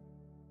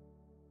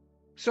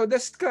 So the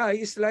sky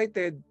is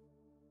lighted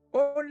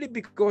only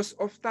because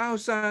of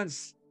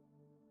thousands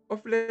of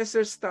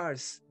lesser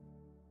stars: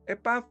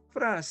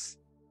 Epaphras,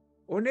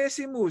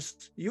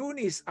 Onesimus,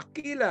 Eunice,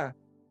 Aquila,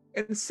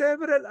 and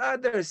several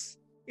others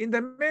in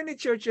the many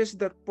churches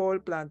that Paul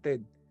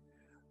planted.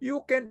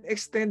 You can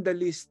extend the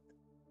list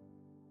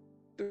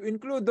to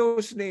include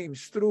those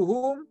names through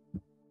whom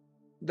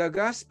the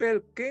gospel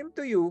came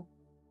to you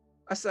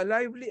as a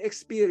lively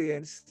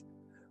experience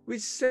which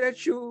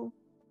sets you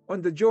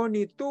on the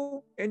journey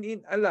to and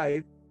in a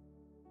life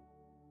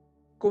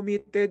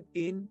committed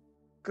in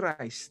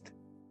Christ.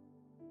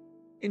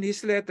 In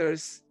his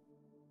letters,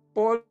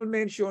 Paul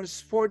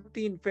mentions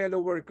 14 fellow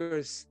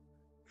workers,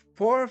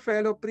 4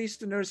 fellow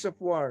prisoners of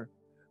war,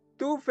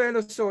 2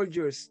 fellow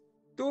soldiers,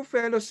 2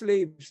 fellow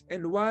slaves,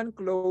 and 1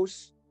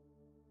 close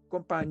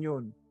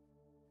companion.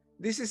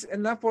 This is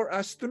enough for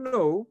us to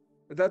know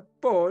that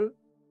Paul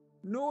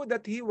knew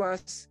that he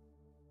was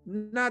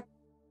not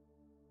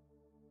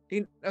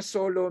in a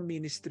solo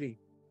ministry,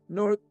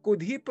 nor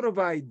could he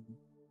provide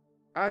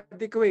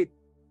adequate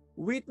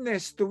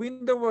witness to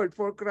win the world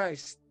for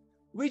Christ,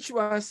 which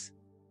was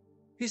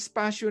his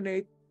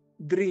passionate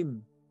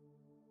dream.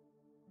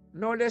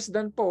 No less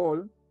than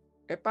Paul,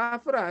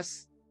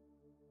 Epaphras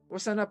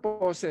was an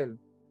apostle,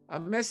 a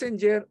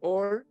messenger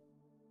or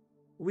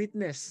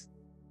witness.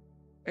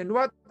 And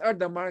what are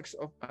the marks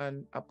of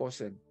an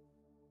apostle?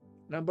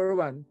 Number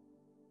 1,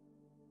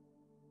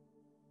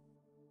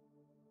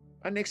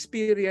 an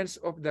experience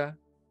of the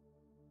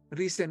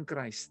risen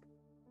Christ.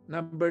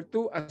 Number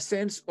 2, a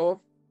sense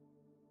of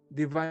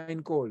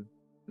divine call.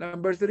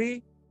 Number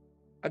 3,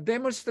 a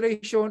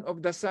demonstration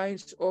of the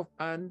signs of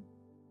an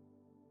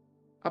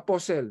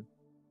apostle.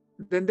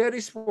 Then there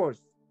is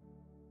fourth,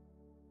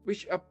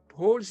 which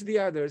upholds the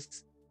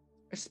others,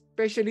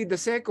 especially the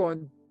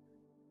second.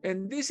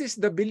 And this is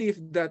the belief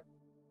that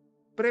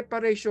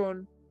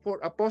preparation for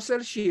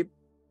apostleship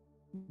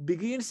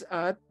begins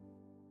at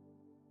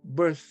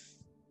birth.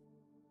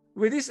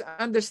 With this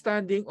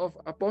understanding of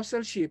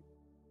apostleship,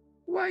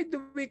 why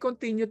do we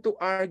continue to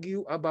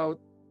argue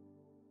about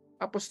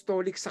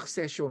apostolic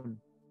succession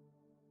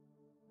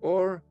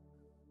or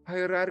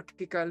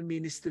hierarchical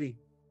ministry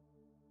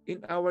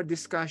in our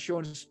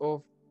discussions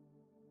of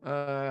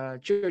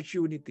church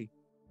unity?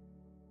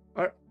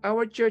 Are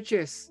our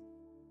churches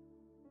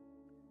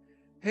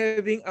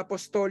having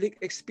apostolic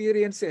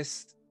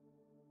experiences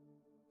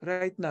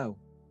right now?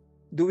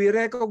 Do we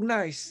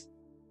recognize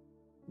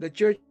the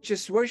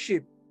church's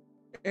worship,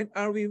 and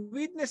are we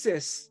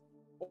witnesses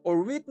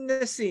or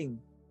witnessing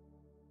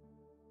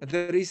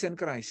the risen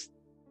Christ?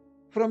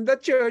 From the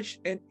church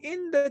and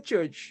in the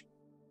church,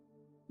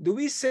 do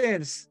we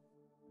sense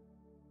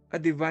a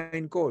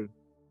divine call?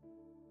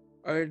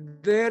 Are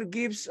there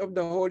gifts of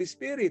the Holy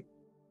Spirit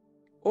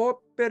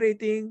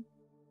operating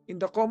in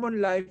the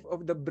common life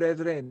of the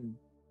brethren?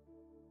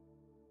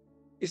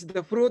 Is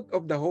the fruit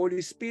of the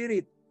Holy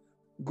Spirit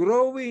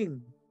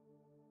growing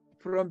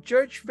from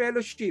church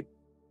fellowship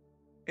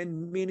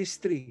and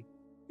ministry?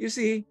 You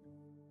see,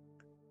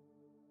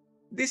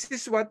 this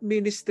is what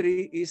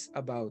ministry is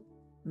about.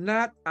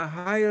 Not a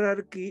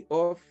hierarchy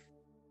of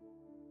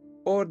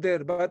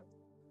order, but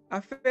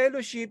a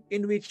fellowship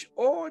in which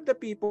all the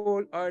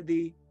people are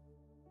the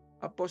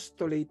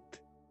apostolate.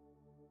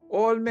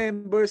 All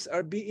members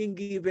are being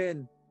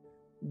given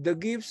the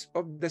gifts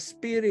of the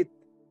Spirit,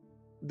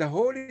 the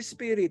Holy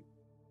Spirit,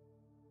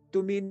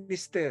 to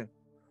minister.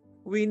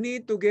 We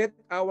need to get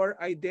our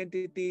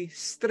identity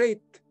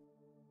straight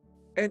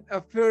and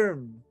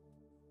affirm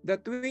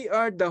that we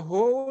are the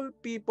whole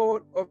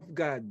people of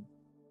God,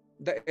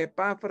 the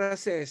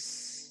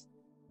Epaphrases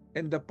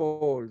and the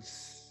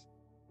Pauls.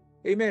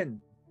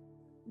 Amen.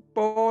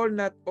 Paul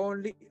not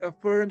only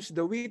affirms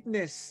the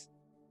witness,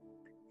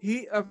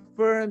 he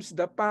affirms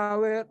the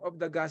power of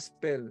the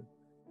gospel.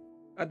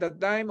 At the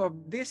time of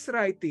this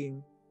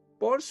writing,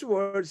 Paul's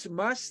words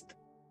must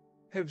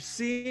have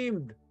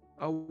seemed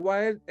a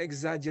wild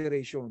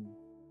exaggeration.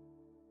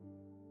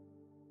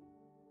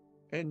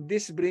 And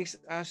this brings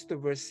us to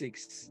verse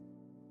 6.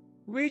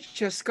 Which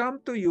has come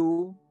to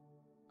you,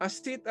 as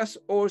it has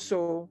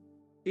also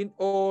in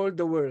all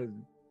the world,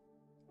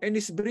 and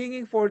is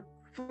bringing forth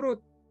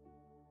fruit,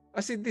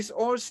 as it is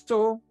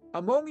also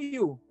among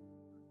you,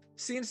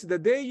 since the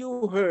day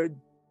you heard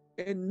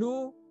and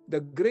knew the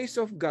grace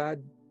of God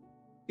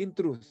in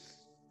truth.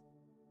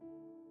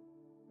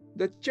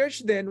 The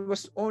church then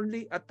was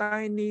only a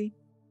tiny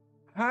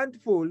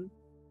handful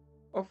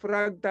of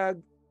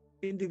ragtag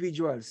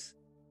individuals.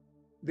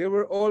 They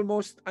were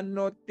almost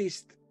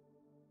unnoticed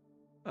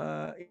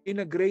in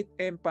a great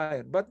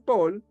empire. But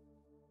Paul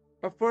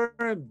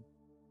affirmed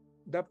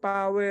the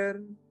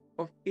power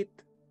of it,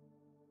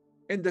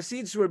 and the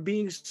seeds were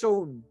being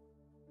sown,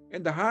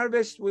 and the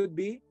harvest would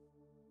be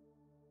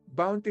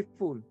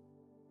bountiful.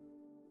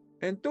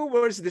 And two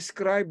words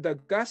describe the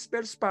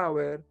gospel's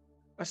power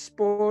as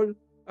Paul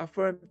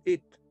affirmed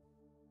it.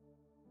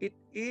 It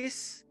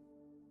is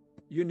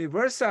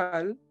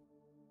universal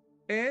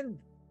and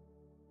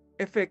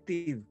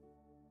effective.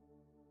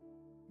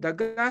 The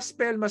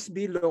gospel must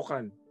be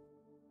local.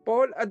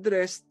 Paul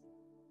addressed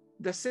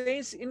the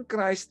saints in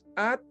Christ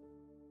at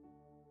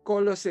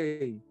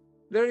Colossae.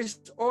 There is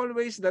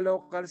always the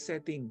local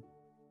setting,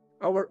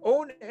 our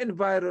own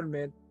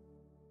environment,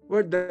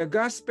 where the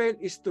gospel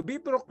is to be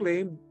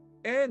proclaimed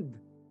and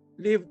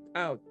lived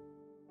out.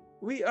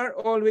 We are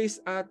always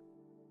at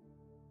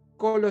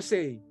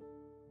Colossae,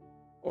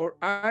 or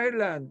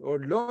Ireland, or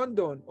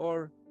London,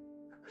 or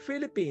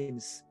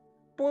Philippines,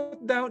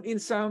 put down in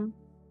some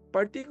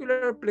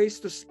particular place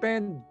to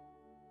spend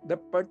the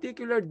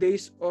particular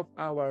days of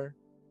our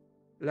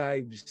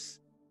lives.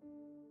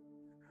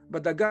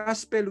 But the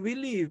gospel we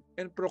live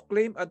and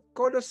proclaim at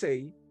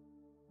Colossae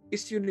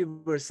is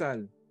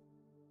universal.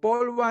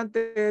 Paul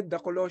wanted the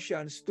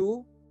Colossians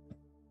to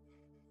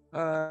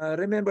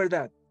remember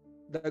that.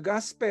 The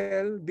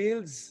gospel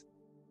builds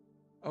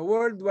a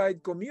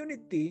worldwide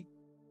community,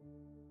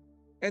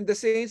 and the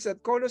saints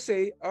at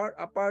Colossae are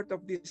a part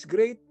of this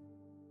great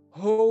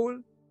whole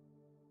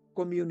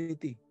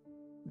community.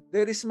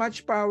 There is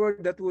much power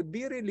that would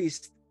be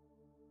released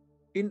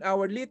in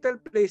our little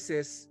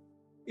places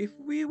if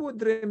we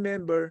would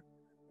remember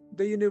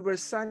the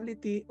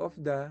universality of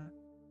the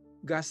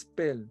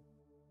gospel.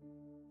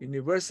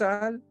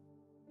 Universal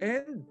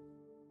and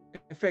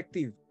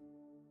effective.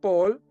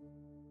 Paul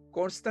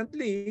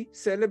constantly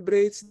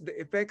celebrates the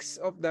effects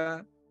of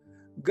the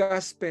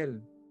gospel,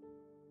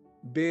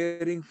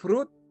 bearing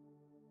fruit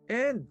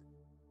and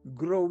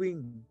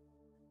growing.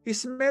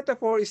 His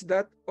metaphor is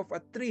that of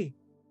a tree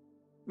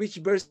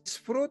which bears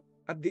fruit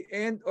at the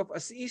end of a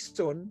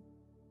season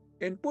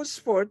and puts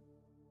forth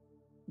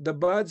the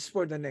buds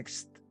for the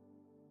next.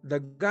 The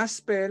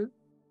gospel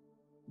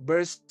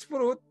bears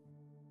fruit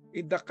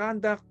in the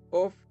conduct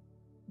of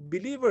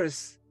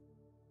believers,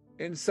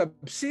 and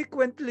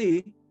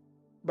subsequently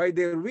by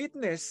their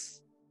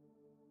witness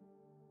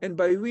and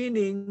by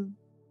winning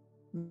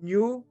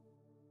new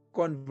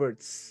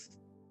converts.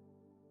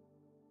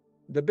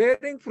 The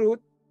bearing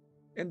fruit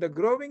and the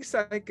growing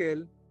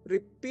cycle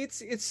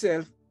repeats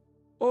itself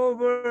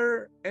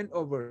over and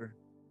over.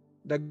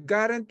 The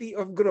guarantee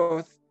of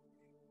growth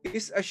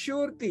is a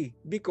surety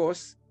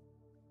because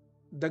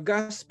the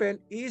gospel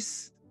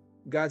is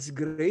God's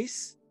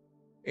grace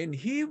and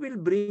He will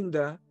bring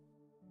the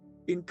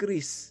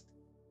increase.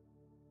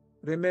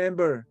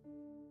 Remember,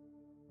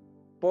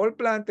 Paul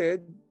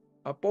planted,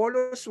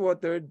 Apollos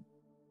watered,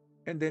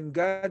 and then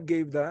God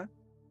gave the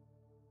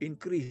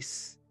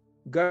increase.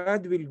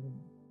 God will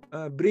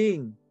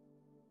bring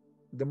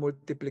the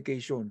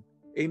multiplication.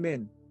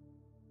 Amen.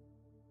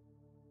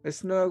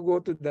 Let's now go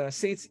to the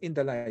saints in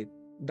the light,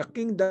 the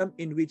kingdom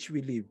in which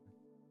we live.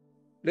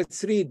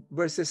 Let's read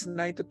verses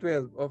 9 to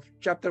 12 of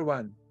chapter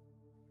 1.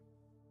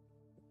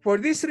 For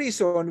this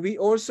reason, we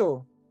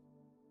also,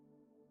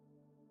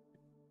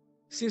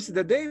 since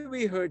the day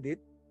we heard it,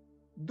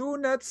 do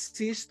not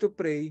cease to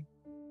pray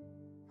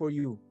for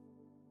you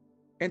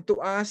and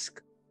to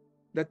ask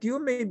that you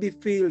may be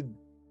filled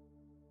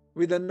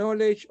with the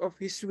knowledge of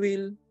His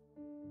will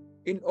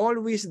in all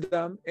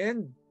wisdom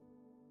and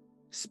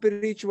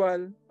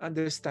spiritual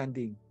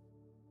understanding,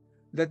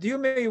 that you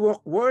may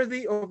walk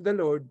worthy of the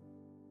Lord,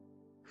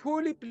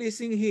 fully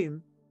pleasing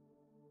Him,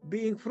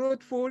 being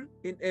fruitful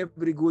in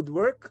every good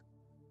work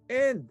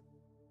and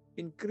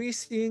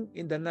increasing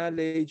in the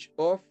knowledge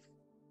of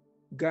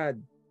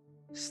God,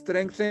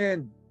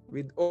 strengthened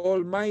with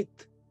all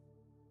might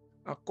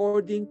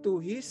according to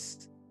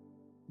His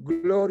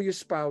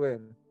glorious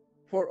power,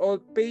 for all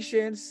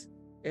patience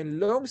and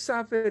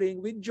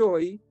long-suffering with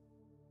joy,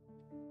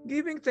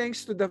 giving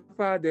thanks to the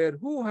Father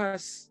who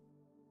has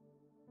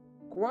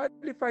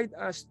qualified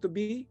us to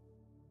be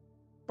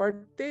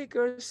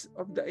partakers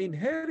of the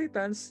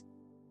inheritance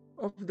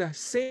of the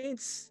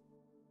saints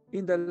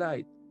in the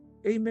light.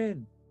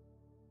 Amen.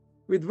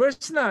 With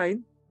verse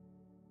 9,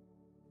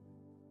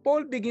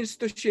 Paul begins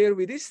to share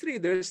with his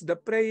readers the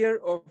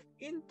prayer of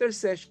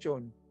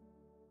intercession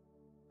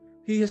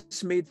he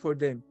has made for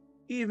them.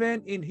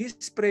 Even in his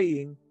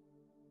praying,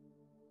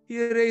 he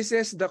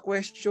raises the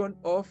question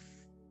of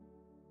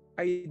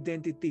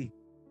identity.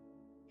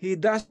 He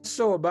does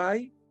so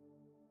by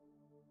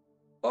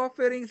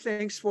offering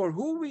thanks for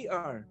who we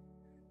are,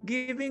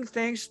 giving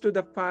thanks to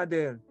the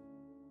Father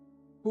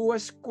who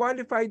has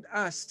qualified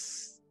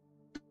us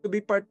to be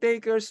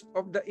partakers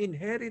of the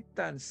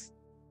inheritance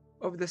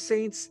of the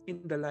saints in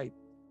the light.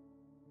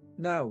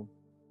 Now,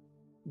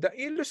 the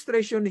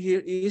illustration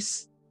here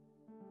is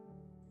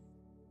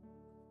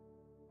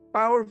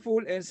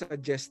powerful and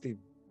suggestive.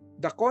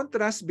 The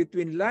contrast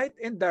between light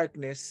and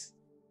darkness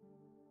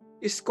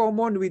is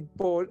common with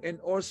Paul and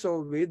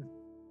also with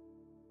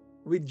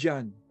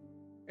John.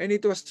 And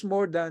it was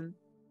more than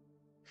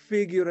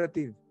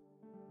figurative.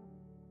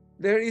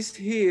 There is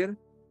here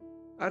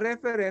a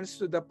reference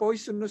to the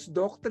poisonous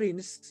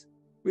doctrines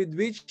with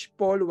which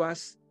Paul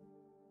was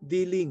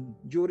dealing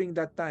during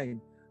that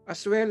time,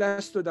 as well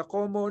as to the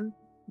common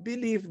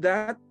belief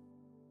that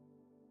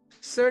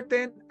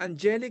certain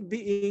angelic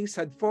beings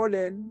had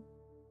fallen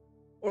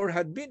or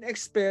had been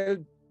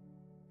expelled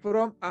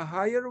from a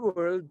higher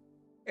world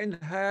and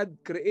had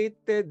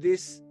created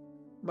this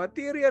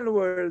material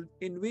world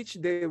in which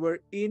they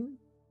were in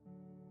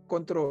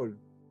control.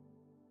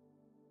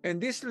 And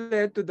this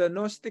led to the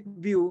Gnostic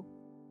view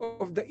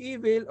of the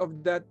evil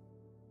of that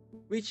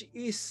which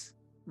is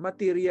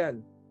material,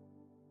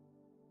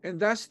 and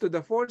thus to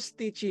the false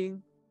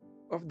teaching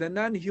of the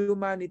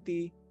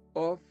non-humanity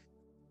of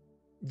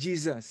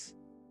Jesus.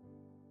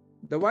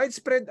 The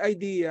widespread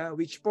idea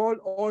which Paul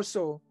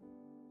also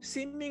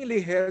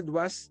seemingly held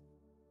was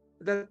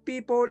that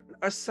people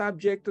are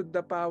subject to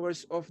the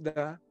powers of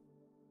the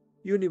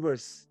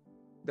universe,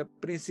 the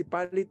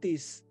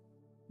principalities,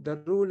 the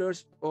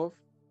rulers of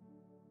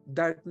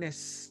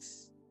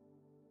darkness.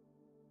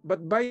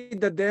 But by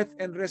the death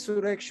and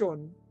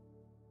resurrection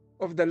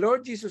of the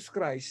Lord Jesus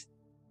Christ,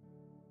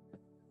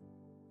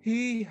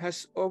 He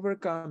has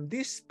overcome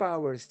these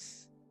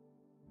powers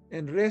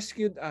and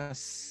rescued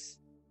us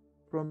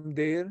from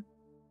their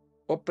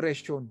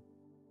oppression.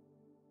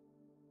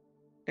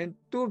 And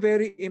two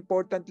very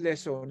important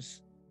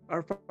lessons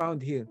are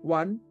found here.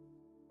 One,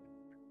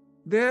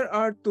 there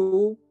are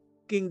two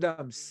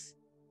kingdoms,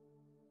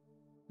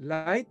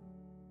 light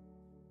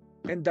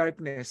and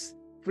darkness,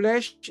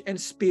 flesh and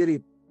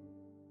spirit,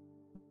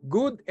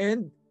 good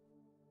and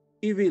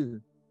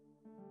evil.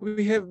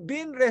 We have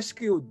been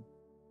rescued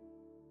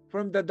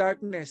from the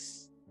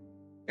darkness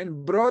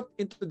and brought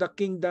into the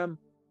kingdom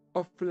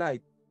of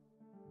light.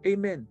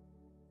 Amen.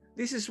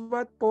 This is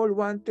what Paul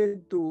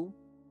wanted to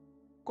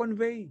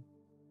convey.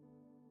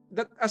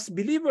 That as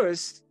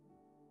believers,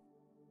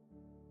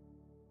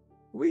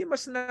 we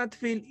must not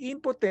feel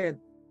impotent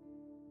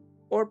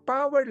or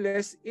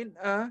powerless in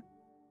a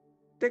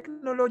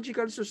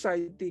technological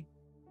society.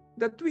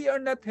 That we are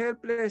not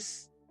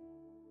helpless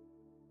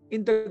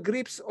in the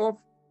grips of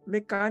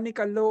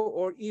mechanical law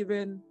or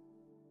even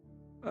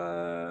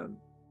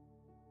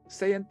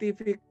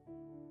scientific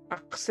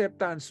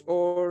acceptance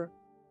or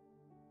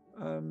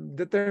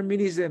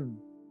determinism?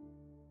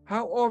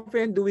 How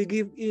often do we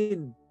give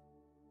in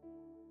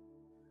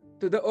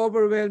to the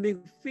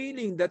overwhelming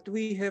feeling that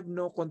we have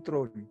no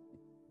control,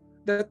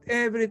 that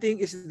everything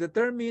is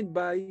determined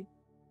by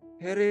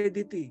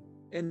heredity,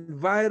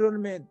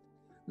 environment,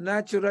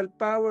 natural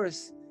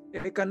powers,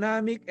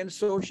 economic and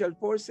social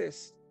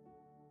forces?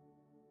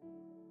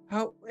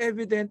 How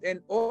evident and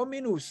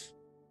ominous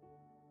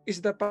is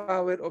the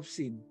power of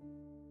sin?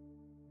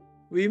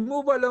 We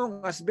move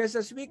along as best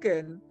as we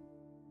can,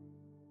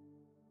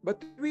 but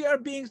we are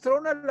being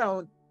thrown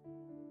around.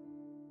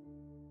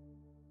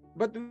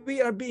 But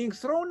we are being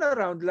thrown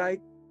around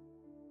like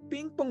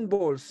ping pong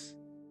balls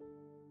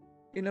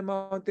in a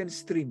mountain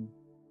stream.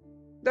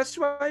 That's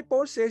why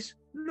Paul says,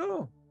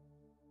 no.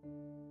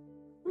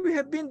 We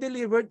have been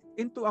delivered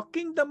into a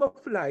kingdom of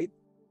light,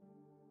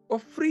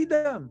 of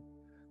freedom.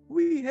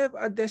 We have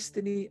a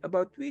destiny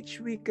about which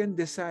we can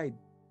decide.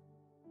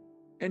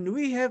 And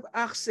we have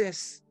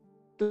access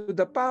to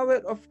the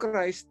power of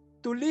Christ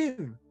to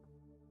live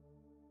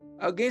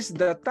against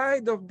the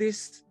tide of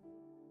this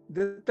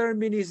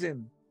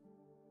determinism.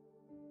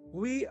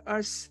 We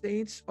are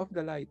saints of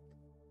the light.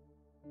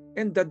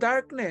 And the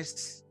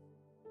darkness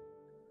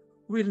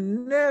will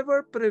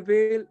never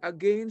prevail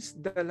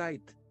against the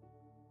light.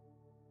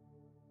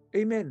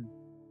 Amen.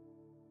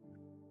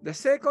 The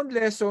second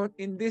lesson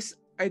in this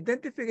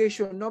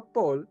identification of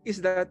Paul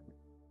is that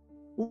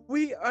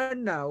we are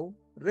now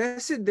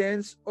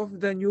residents of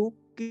the new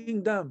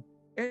kingdom.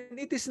 And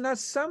it is not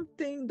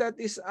something that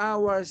is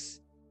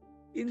ours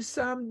in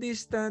some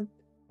distant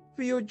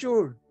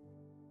future.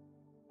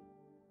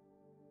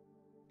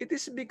 It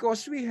is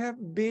because we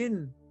have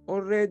been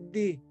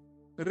already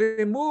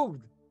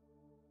removed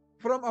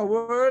from a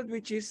world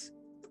which is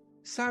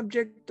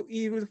subject to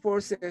evil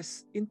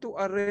forces into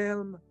a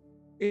realm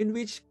in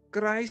which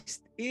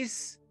Christ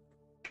is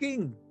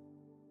King.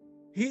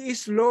 He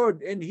is Lord,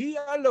 and He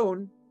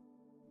alone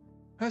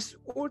has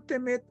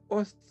ultimate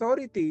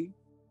authority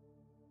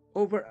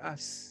over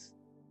us.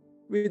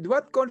 With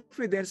what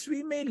confidence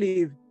we may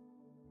live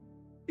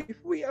if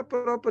we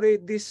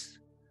appropriate this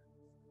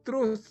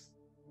truth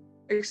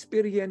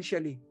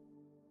experientially.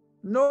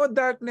 No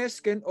darkness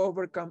can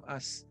overcome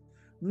us.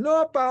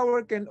 No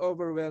power can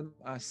overwhelm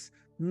us.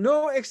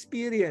 No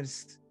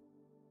experience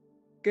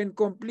can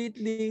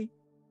completely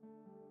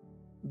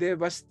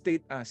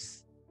devastate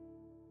us.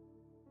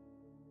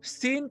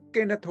 Sin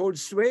cannot hold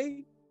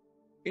sway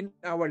in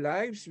our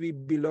lives. We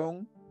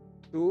belong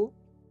to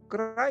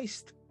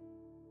Christ.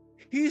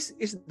 His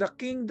is the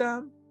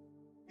kingdom,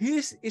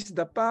 His is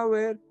the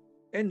power,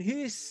 and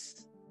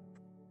His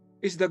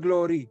is the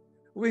glory.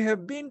 We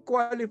have been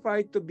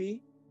qualified to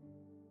be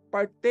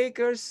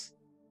partakers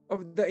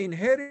of the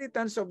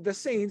inheritance of the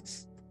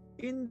saints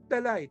in the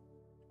light.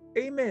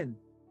 Amen.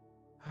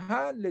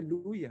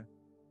 Hallelujah.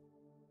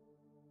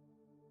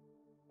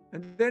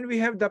 And then we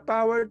have the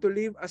power to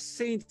live as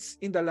saints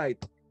in the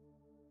light.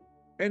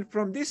 And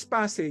from this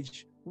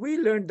passage, we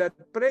learn that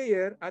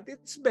prayer at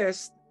its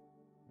best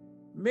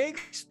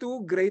makes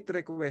two great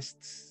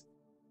requests.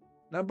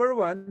 Number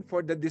one,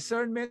 for the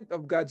discernment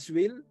of God's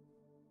will.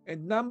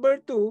 And number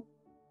two,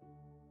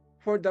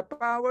 for the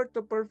power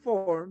to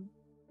perform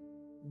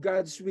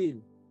God's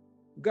will.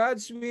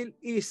 God's will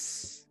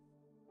is,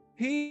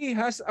 He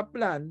has a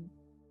plan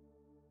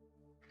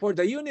for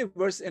the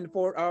universe and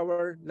for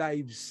our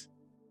lives.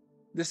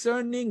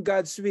 Discerning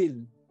God's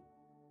will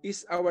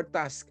is our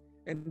task,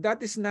 and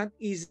that is not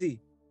easy.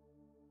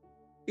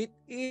 It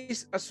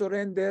is a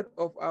surrender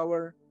of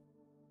our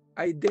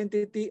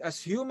identity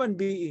as human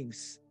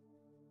beings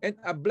and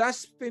a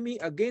blasphemy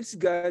against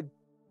God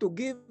to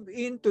give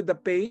in to the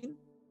pain,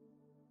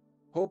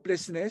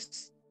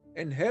 hopelessness,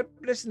 and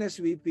helplessness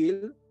we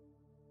feel,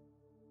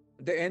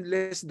 the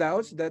endless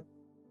doubts that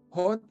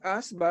haunt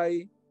us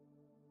by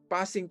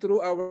passing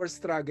through our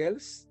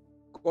struggles,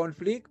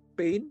 conflict,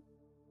 pain,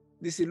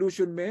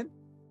 disillusionment,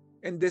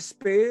 and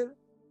despair,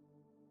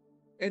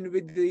 and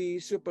with the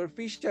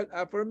superficial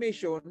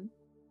affirmation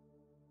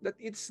that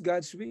it's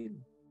God's will.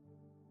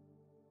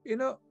 You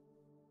know,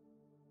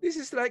 this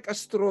is like a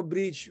straw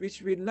bridge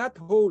which will not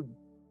hold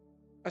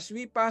as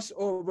we pass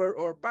over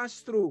or pass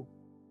through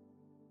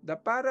the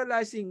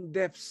paralyzing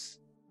depths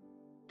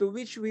to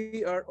which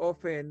we are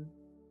often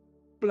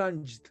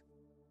plunged.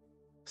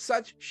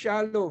 Such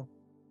shallow,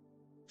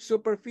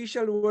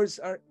 superficial words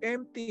are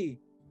empty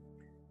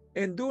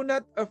and do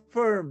not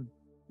affirm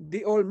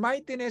the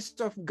almightiness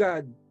of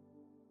God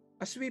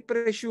as we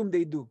presume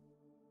they do.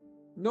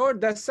 Nor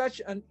does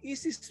such an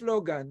easy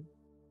slogan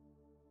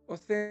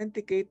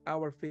authenticate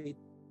our faith.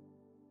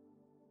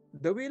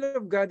 The will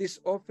of God is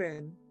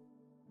often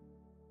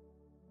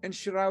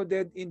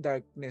enshrouded in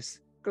darkness,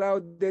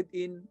 clouded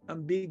in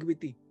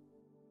ambiguity.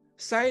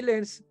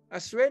 Silence,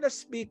 as well as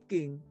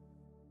speaking,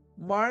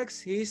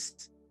 marks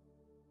His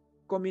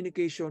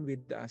communication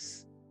with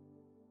us.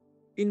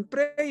 In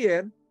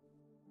prayer,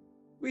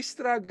 We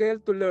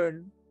struggle to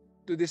learn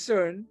to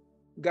discern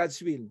God's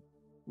will.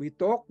 We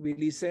talk, we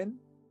listen,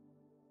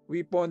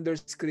 we ponder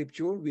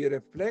scripture, we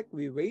reflect,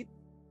 we wait,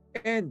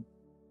 and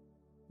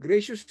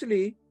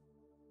graciously,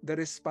 the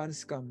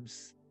response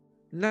comes.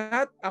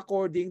 Not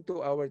according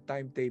to our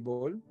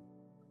timetable,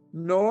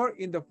 nor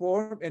in the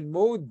form and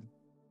mode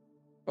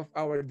of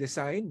our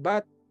design,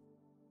 but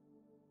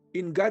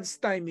in God's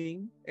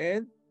timing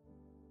and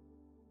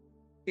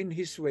in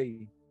His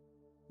way.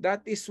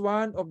 That is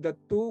one of the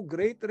two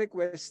great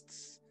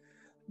requests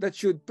that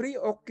should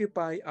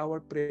preoccupy our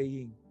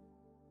praying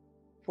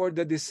for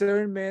the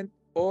discernment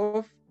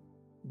of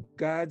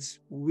God's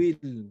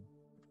will.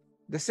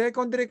 The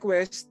second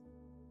request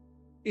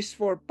is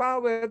for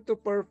power to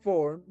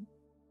perform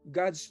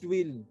God's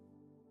will.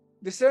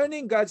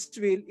 Discerning God's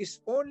will is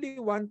only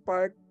one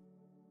part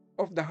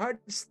of the hard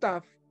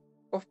stuff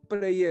of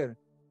prayer.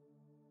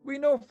 We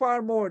know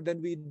far more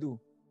than we do.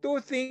 Two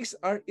things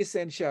are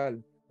essential: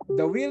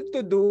 the will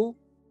to do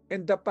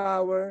and the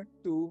power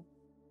to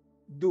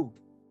do.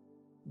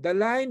 The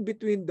line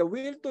between the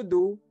will to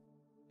do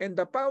and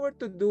the power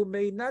to do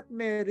may not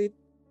merit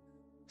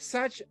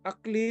such a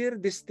clear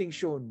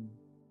distinction.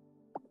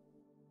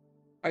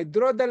 I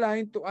draw the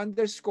line to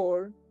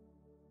underscore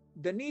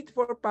the need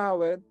for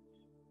power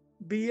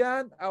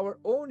beyond our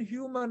own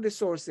human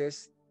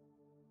resources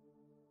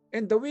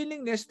and the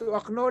willingness to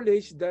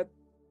acknowledge that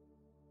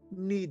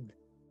need.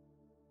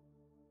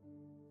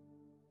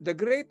 The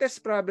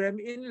greatest problem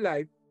in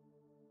life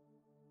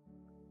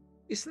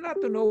is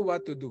not to know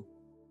what to do,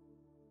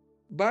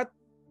 but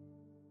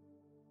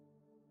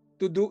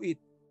to do it,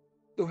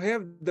 to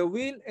have the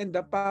will and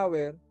the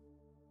power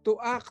to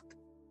act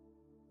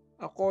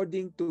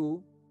according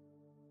to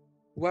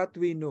what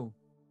we know.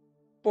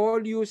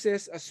 Paul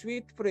uses a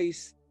sweet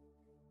phrase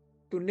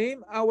to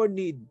name our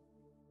need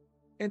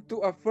and to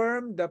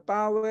affirm the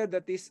power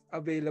that is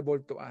available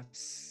to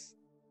us.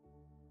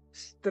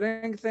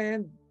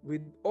 Strengthened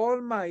with all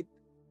might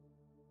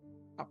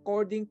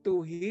according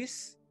to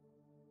His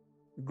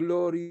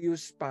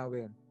glorious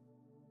power.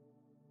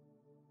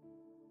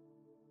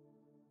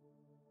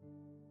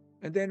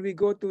 And then we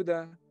go to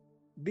the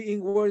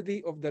being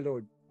worthy of the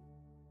Lord.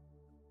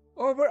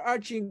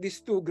 Overarching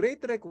these two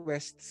great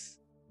requests,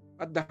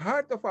 at the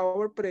heart of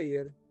our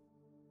prayer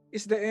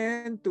is the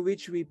end to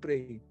which we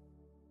pray,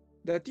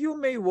 that you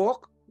may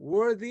walk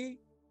worthy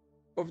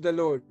of the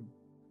Lord,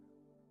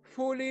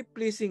 fully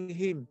pleasing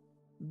Him,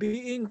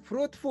 being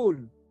fruitful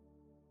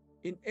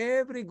in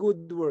every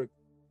good work,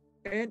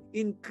 and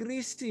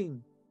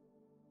increasing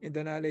in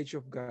the knowledge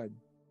of God.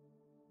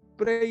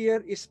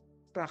 Prayer is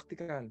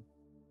practical.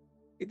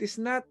 It is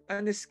not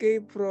an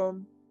escape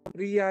from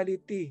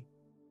reality.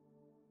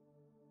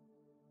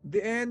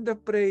 The end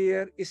of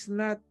prayer is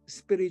not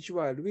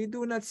spiritual. We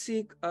do not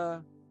seek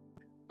a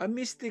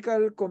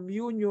mystical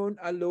communion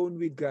alone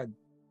with God.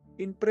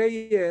 In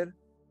prayer,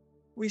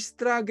 we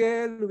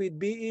struggle with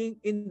being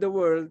in the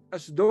world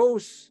as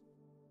those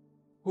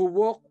who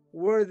walk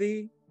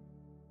worthy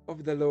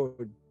of the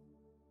Lord.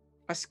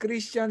 As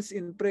Christians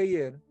in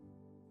prayer,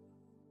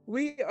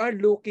 we are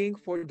looking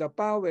for the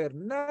power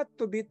not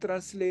to be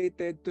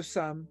translated to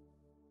some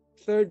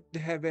third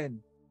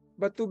heaven,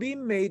 but to be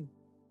made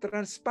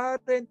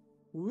transparent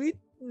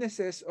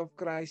witnesses of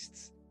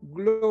Christ's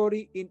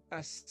glory in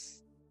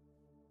us,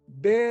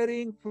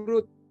 bearing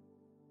fruit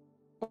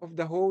of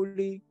the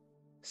Holy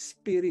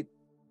Spirit.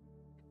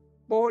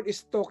 Paul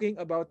is talking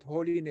about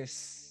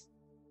holiness,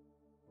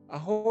 a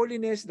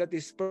holiness that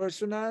is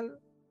personal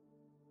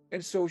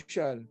and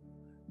social.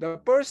 The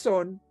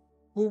person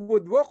who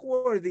would walk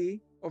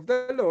worthy of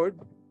the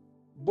Lord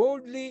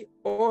boldly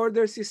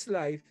orders his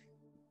life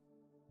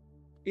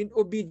in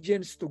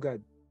obedience to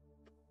God,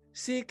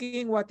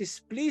 seeking what is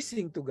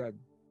pleasing to God,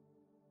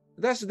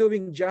 thus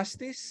doing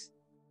justice,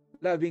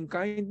 loving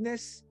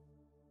kindness,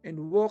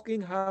 and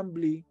walking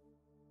humbly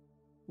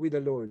with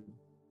the Lord.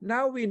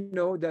 Now we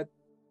know that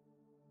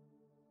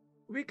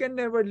we can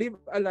never live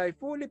a life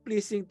fully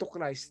pleasing to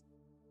Christ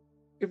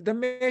if the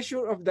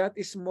measure of that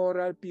is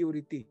moral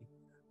purity,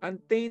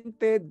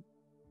 untainted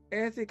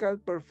ethical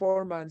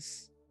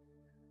performance,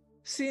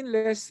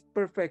 sinless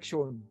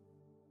perfection.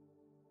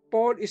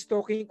 Paul is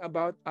talking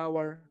about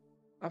our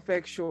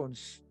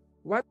affections,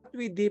 what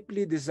we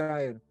deeply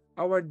desire,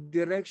 our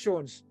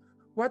directions,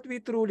 what we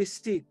truly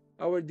seek,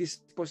 our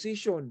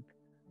disposition,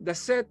 the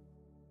set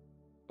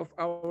of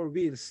our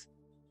wills.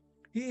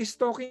 He is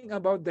talking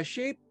about the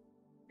shape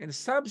and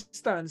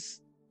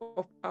substance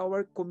of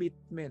our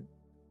commitment.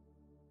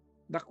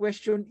 The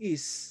question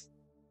is,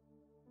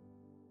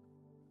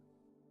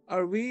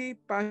 are we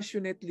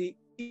passionately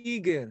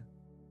eager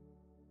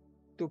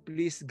to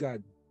please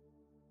God?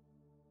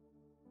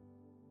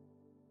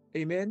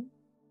 Amen?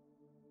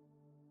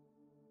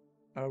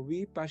 Are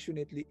we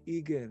passionately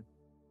eager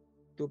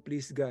to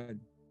please God?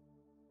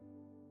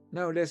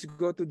 Now let's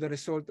go to the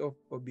result of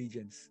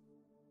obedience.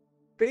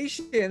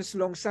 Patience,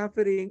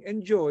 long-suffering,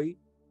 and joy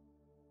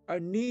are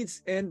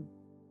needs and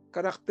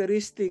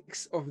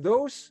characteristics of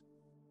those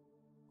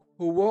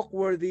who walk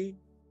worthy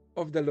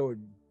of the Lord.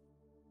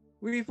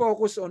 we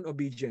focus on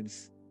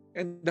obedience.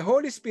 And the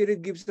Holy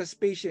Spirit gives us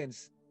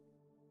patience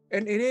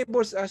and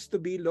enables us to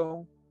be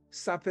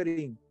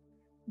long-suffering.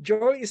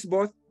 Joy is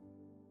both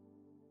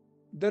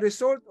the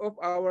result of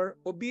our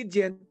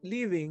obedient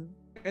living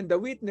and the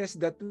witness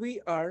that we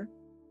are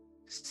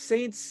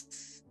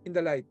saints in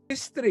the light.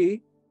 These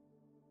three,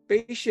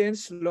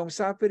 patience,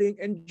 long-suffering,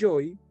 and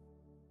joy,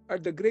 are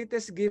the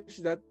greatest gifts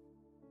that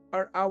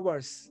are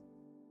ours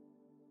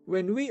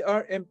when we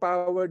are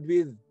empowered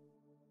with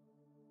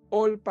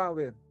all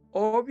power.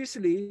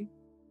 Obviously,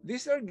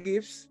 these are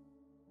gifts,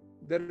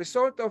 the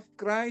result of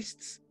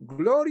Christ's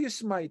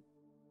glorious might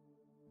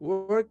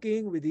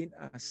working within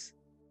us.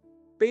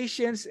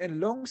 Patience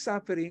and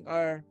long-suffering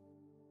are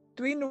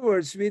twin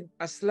words with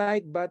a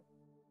slight but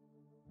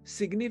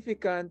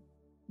significant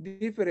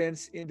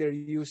difference in their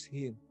use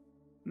here.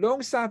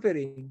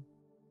 Long-suffering,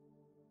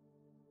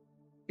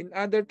 in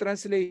other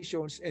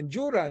translations,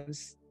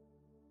 endurance,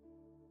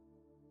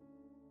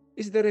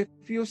 is the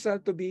refusal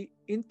to be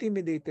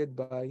intimidated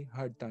by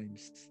hard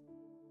times.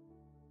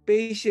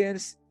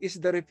 Patience is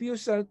the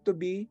refusal to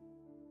be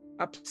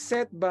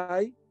upset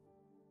by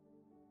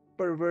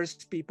perverse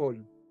people.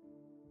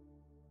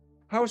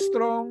 How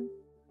strong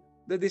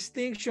the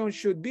distinction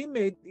should be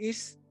made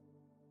is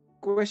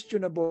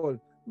questionable.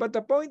 But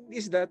the point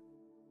is that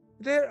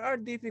there are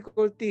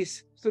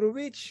difficulties through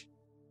which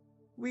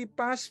we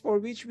pass, for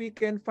which we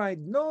can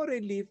find no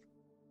relief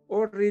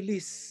or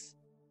release.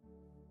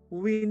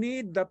 We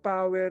need the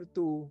power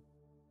to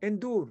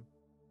endure.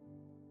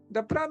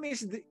 The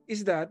promise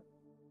is that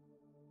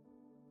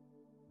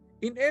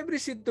in every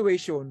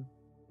situation,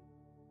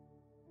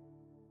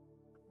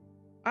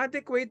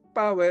 adequate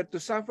power to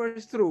suffer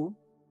through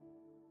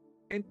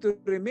and to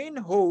remain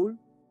whole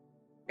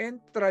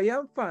and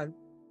triumphant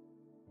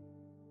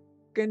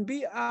can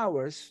be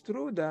ours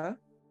through the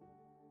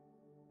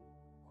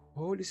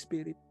Holy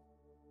Spirit.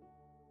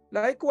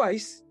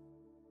 Likewise,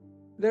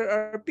 there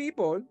are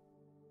people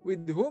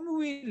with whom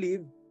we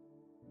live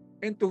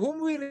and to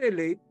whom we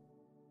relate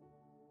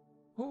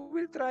who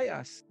will try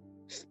us,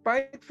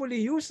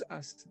 spitefully use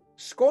us,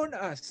 scorn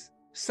us,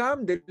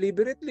 some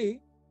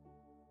deliberately,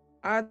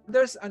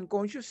 others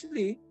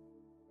unconsciously.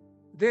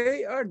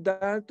 They are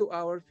dull to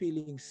our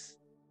feelings,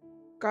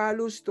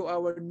 callous to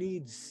our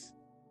needs,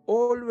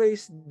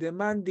 always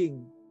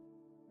demanding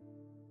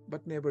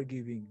but never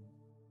giving.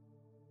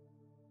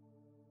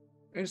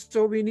 And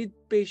so we need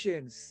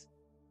patience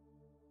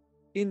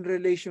in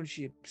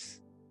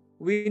relationships.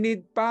 We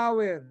need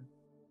power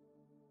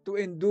to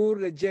endure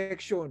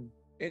rejection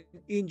and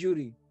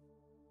injury.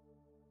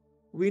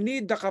 We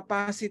need the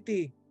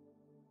capacity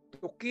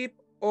to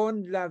keep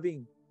on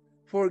loving,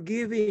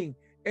 forgiving,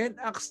 and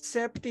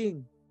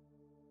accepting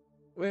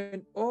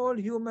when all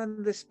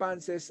human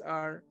responses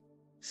are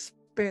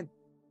spent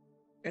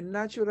and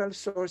natural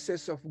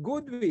sources of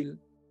goodwill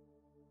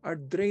are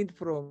drained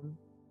from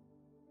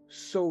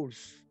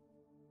souls.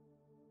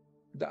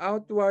 The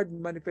outward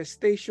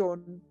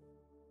manifestation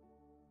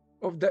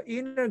of the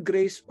inner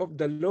grace of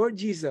the Lord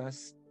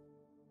Jesus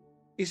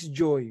is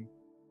joy.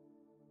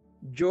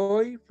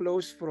 Joy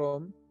flows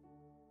from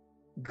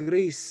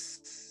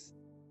grace.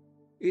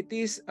 It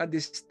is a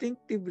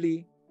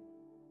distinctively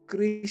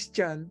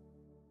Christian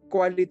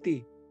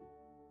quality.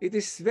 It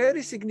is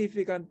very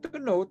significant to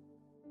note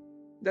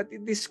that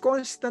it is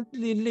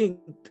constantly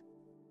linked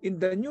in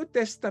the New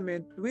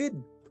Testament with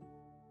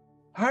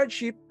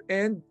hardship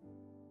and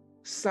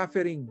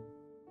suffering.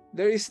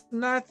 There is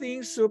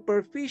nothing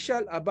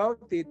superficial about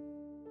it.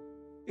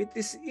 It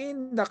is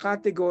in the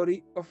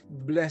category of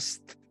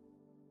blessed.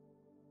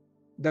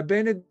 The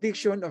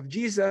benediction of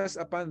Jesus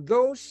upon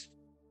those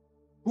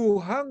who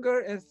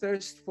hunger and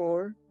thirst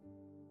for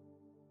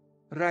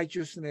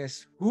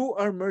righteousness, who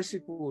are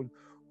merciful,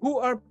 who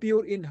are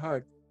pure in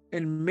heart,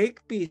 and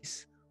make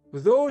peace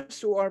with those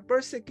who are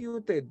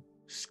persecuted,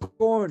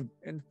 scorned,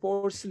 and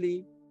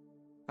falsely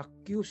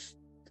accused.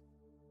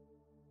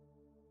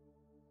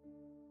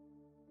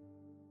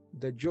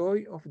 The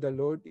joy of the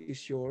Lord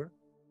is your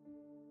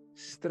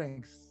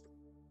strength.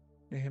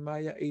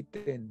 Nehemiah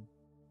 8:10.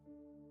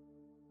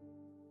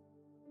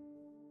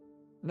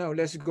 Now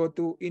let's go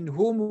to in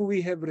whom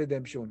we have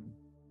redemption.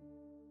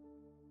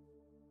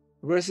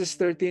 Verses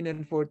 13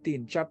 and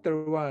 14, chapter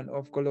 1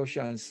 of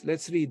Colossians.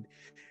 Let's read.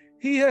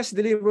 He has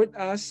delivered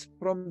us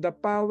from the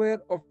power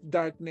of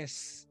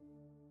darkness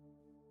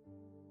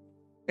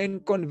and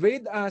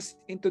conveyed us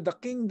into the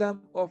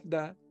kingdom of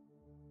the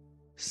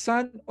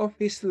Son of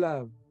His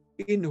love,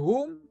 in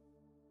whom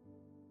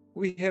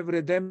we have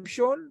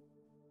redemption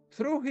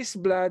through His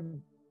blood,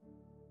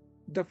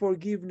 the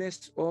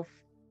forgiveness of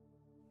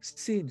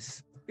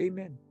sins.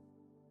 Amen.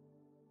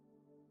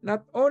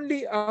 Not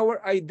only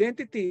our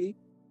identity,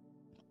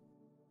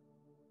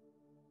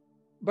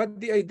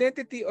 but the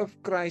identity of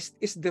Christ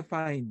is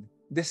defined,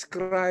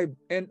 described,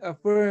 and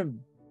affirmed,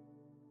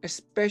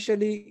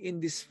 especially in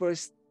this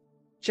first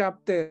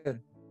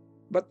chapter,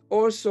 but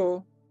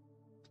also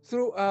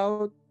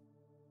throughout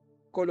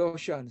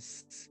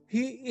Colossians.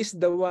 He is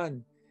the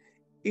one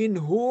in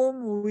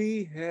whom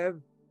we have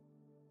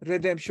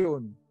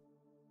redemption.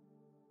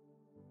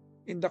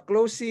 In the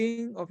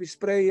closing of his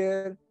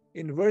prayer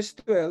in verse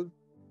 12,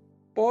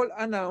 Paul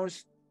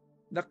announced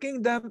the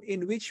kingdom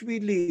in which we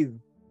live.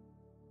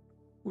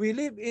 We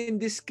live in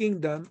this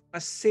kingdom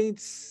as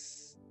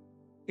saints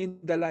in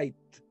the light.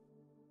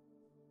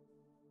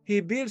 He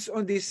builds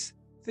on this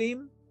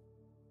theme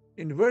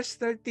in verse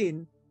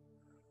 13.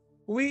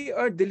 We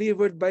are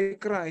delivered by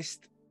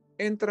Christ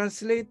and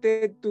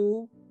translated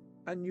to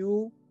a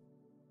new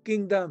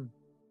kingdom.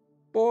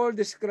 Paul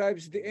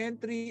describes the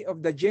entry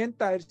of the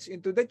Gentiles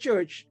into the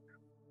church,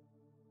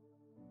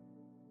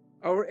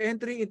 our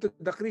entry into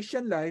the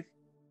Christian life,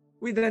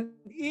 with an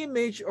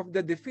image of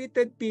the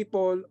defeated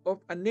people of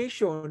a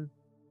nation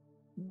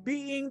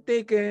being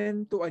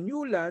taken to a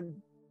new land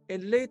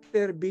and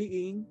later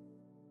being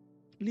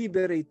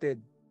liberated.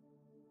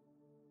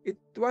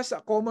 It was a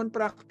common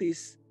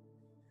practice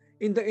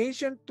in the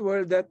ancient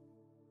world that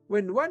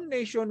when one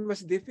nation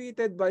was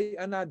defeated by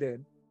another,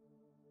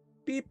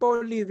 people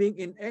living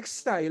in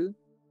exile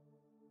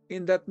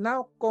in that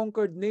now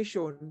conquered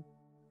nation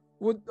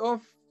would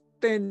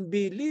often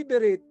be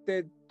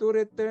liberated to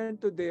return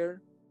to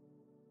their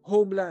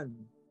homeland.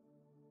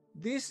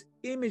 This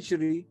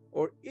imagery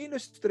or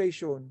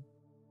illustration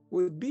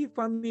would be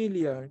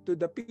familiar to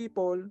the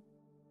people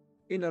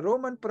in a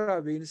Roman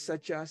province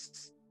such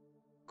as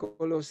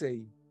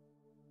Colossae.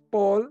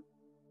 Paul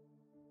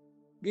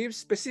gives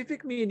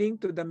specific meaning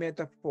to the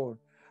metaphor.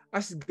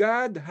 As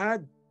God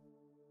had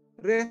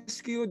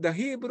rescued the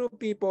Hebrew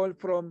people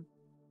from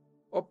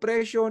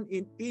oppression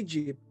in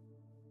Egypt,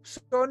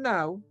 so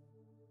now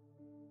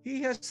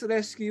he has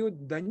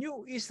rescued the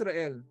new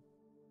Israel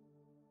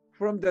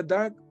from the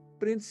dark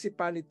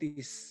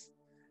principalities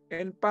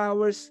and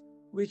powers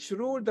which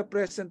rule the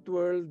present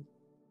world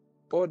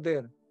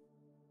order.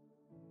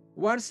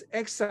 Once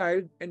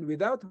exiled and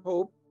without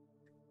hope,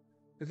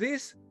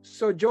 these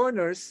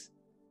sojourners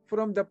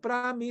from the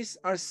promise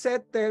are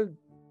settled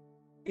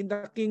in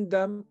the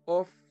kingdom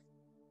of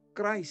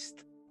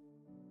Christ.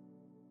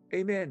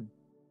 Amen.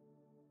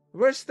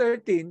 Verse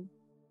 13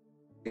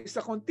 is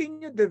a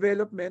continued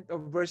development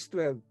of verse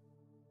 12.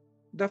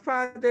 The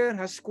Father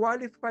has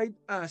qualified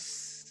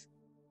us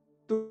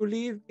to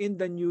live in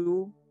the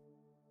new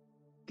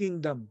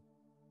kingdom.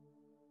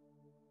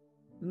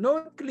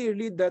 Note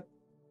clearly that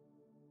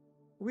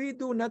we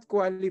do not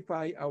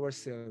qualify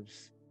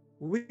ourselves.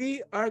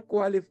 We are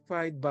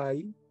qualified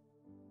by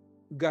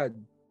God.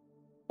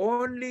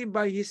 Only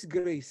by His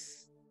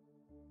grace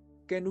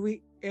can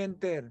we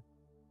enter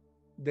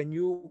the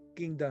new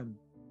kingdom.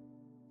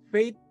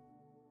 Faith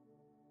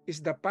is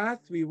the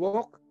path we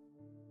walk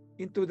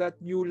into that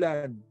new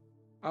land.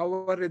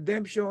 Our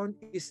redemption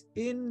is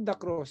in the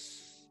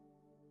cross.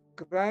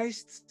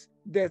 Christ's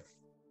death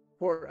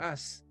for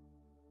us.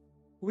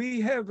 We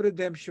have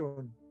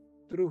redemption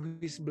through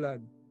His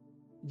blood.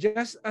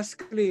 Just as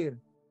clear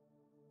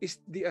is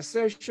the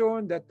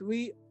assertion that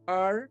we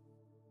are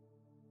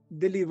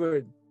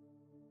delivered.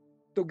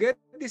 To get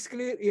this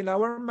clear in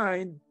our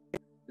mind,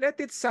 let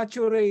it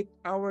saturate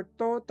our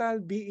total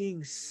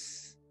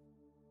beings.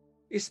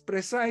 Is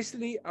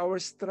precisely our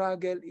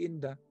struggle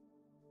in the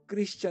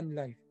Christian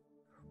life.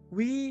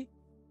 We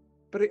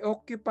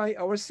preoccupy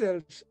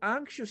ourselves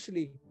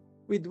anxiously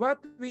with what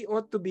we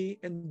ought to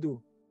be and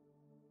do.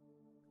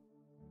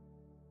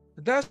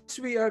 Thus,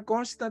 we are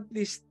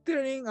constantly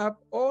stirring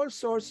up all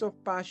sorts of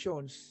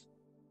passions,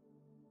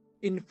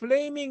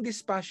 inflaming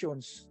these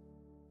passions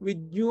with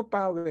new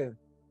power.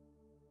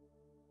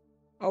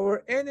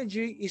 Our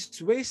energy is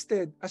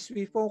wasted as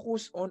we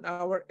focus on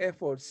our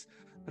efforts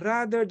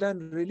rather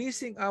than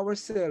releasing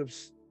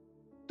ourselves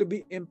to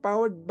be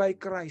empowered by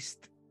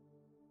Christ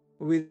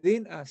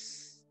within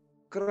us.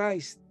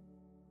 Christ,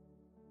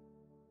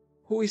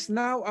 who is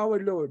now our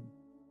Lord,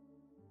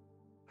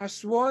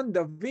 has won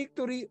the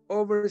victory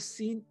over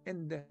sin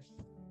and death.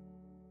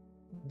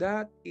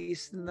 That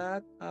is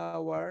not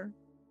our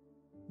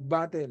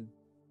battle.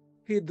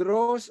 He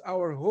draws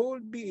our whole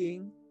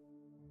being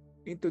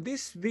into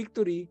this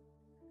victory,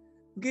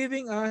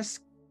 giving us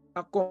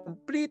a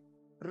complete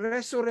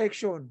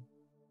resurrection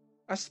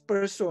as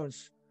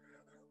persons.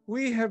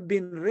 We have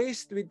been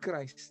raised with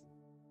Christ.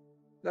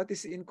 That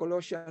is in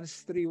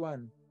Colossians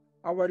 3:1.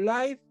 Our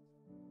life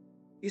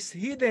is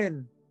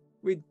hidden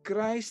with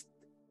Christ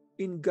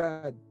in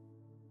God.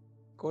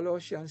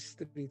 Colossians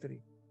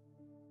 3:3.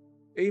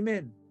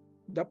 Amen.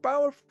 The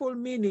powerful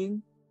meaning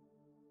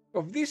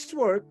of this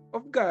work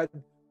of God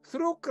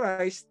through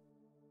Christ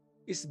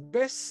is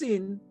best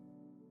seen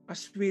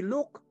as we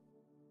look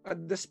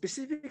at the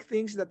specific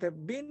things that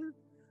have been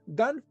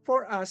done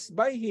for us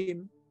by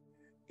Him,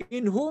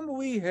 in whom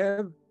we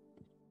have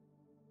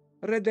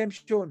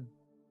redemption.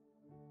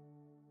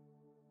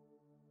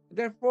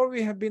 Therefore,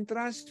 we have been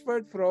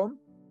transferred from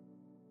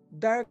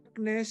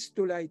darkness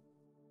to light.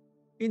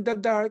 In the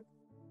dark,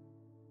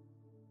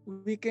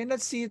 we cannot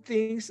see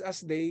things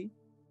as they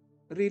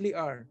really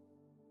are,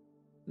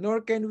 nor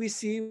can we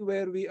see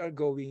where we are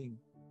going.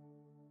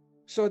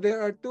 So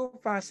there are two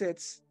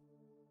facets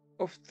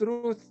of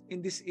truth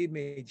in this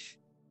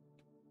image.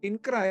 In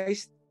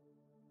Christ,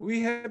 we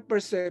have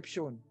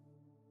perception.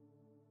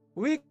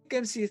 We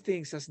can see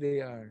things as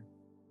they are.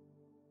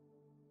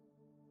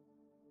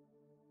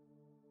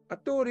 A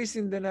tourist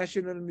in the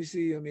National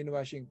Museum in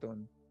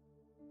Washington,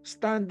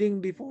 standing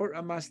before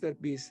a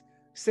masterpiece,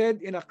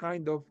 said in a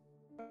kind of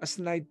a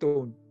snide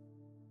tone,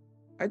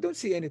 "I don't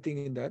see anything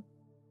in that."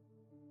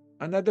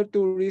 Another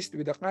tourist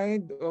with a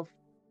kind of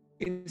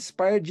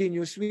inspired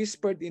genius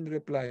whispered in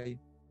reply,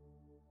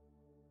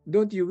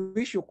 "Don't you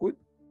wish you could?"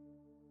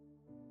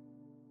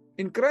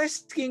 In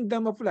Christ's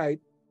kingdom of light,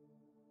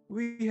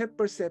 we have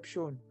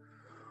perception.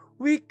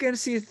 We can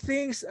see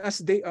things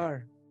as they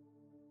are,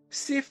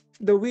 sift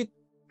the wheat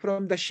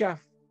from the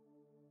chaff,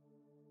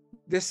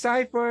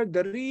 decipher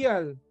the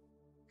real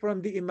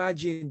from the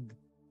imagined,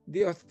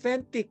 the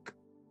authentic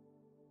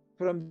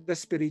from the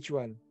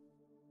spiritual.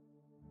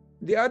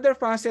 The other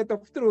facet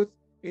of truth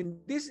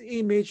in this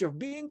image of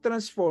being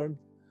transformed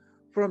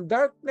from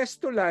darkness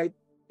to light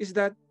is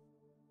that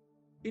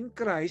in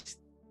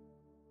Christ,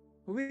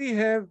 we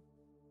have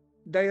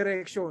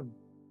direction,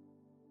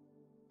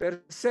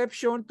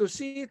 perception to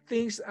see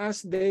things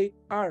as they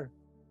are,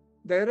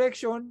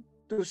 direction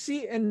to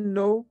see and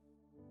know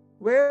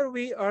where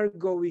we are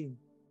going.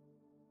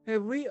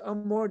 Have we a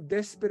more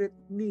desperate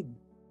need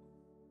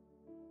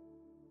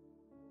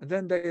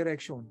than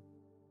direction?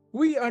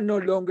 We are no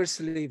longer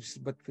slaves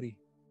but free.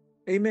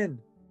 Amen.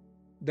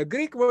 The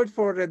Greek word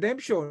for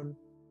redemption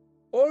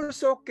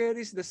also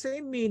carries the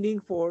same meaning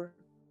for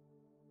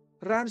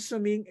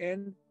ransoming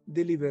and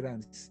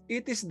deliverance.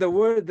 It is the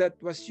word that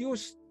was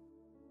used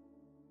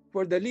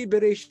for the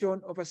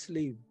liberation of a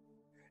slave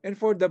and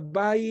for the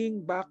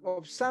buying back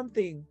of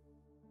something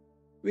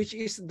which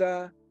is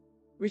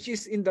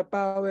in the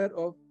power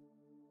of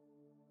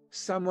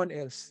someone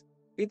else.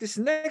 It is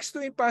next to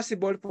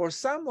impossible for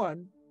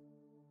someone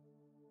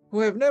who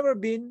have never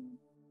been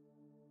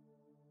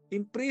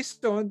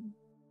imprisoned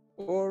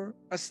or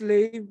a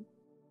slave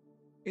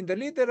in the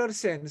literal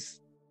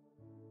sense,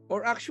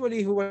 or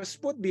actually who was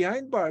put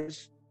behind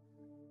bars,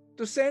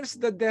 to sense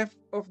the depth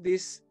of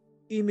this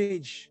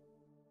image.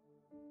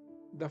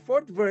 The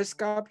fourth verse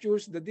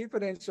captures the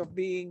difference of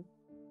being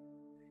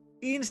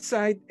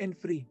inside and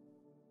free.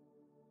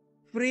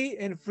 Free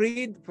and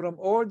freed from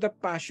all the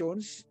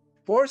passions,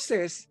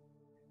 forces,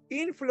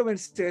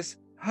 influences,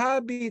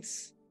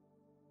 habits,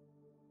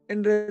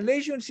 and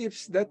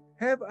relationships that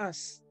have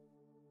us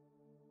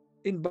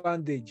in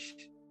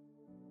bondage.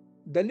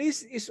 The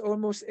list is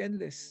almost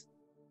endless.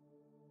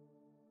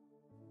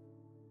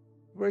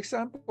 For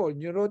example,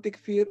 neurotic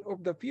fear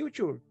of the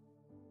future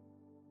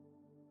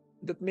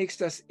that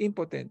makes us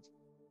impotent.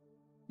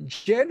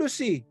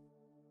 Jealousy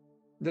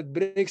that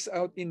breaks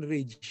out in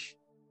rage.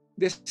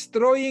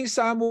 Destroying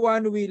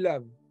someone we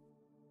love.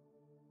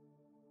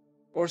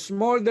 Or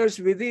smolders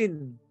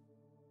within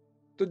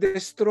to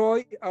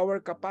destroy our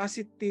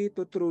capacity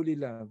to truly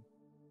love.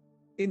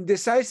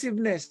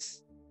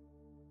 Indecisiveness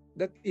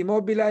that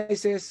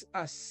immobilizes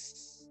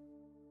us.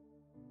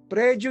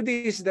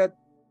 Prejudice that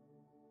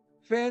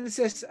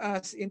fences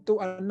us into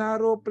a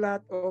narrow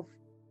plot of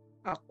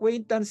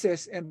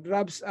acquaintances and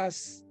robs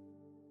us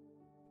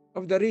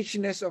of the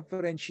richness of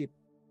friendship.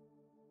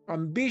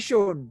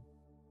 Ambition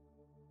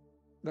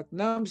that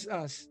numbs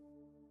us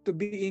to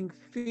being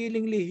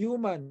feelingly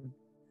human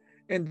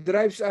and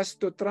drives us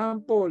to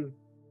trample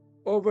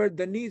over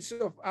the needs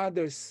of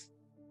others.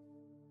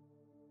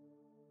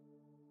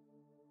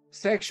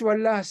 Sexual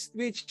lust,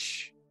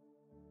 which,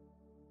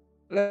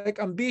 like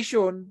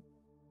ambition,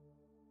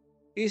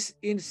 is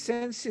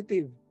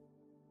insensitive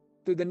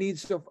to the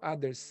needs of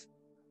others,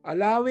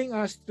 allowing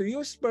us to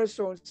use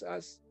persons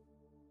as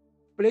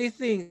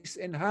playthings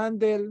and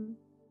handle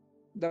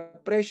the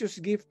precious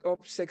gift of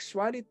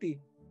sexuality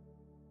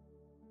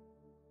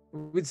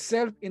with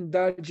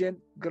self-indulgent,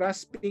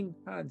 grasping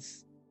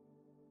hands.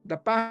 The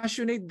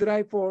passionate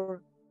drive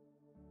for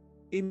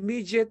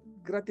immediate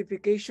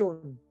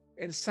gratification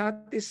and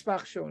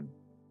satisfaction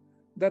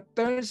that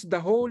turns the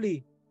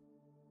holy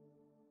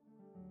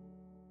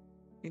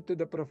into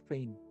the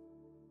profane.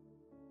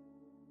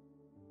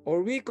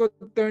 Or we could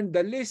turn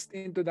the list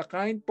into the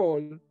kind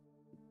Paul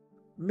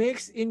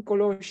makes in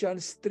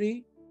Colossians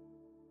 3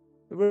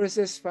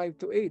 verses 5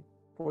 to 8.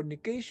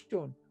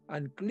 Fornication,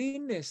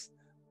 uncleanness,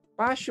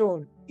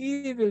 passion,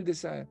 evil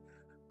desire,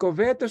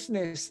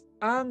 covetousness,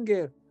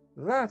 anger,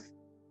 wrath,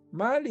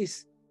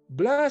 malice,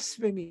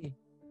 blasphemy,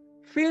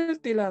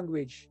 filthy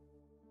language.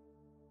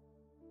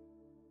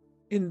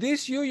 In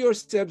this you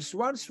yourselves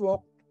once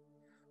walked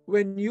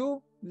when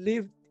you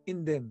lived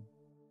in them.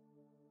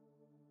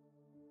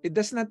 It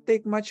does not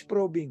take much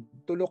probing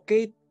to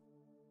locate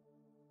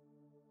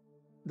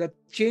the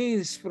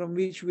chains from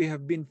which we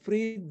have been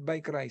freed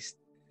by Christ.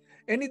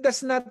 And it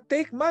does not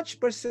take much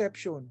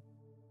perception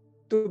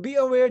to be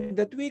aware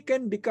that we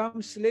can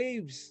become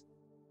slaves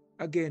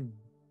again.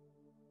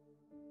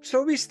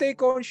 So we stay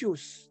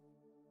conscious.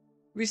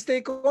 We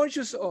stay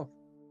conscious of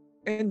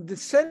and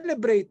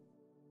celebrate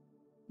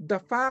the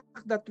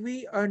fact that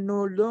we are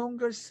no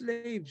longer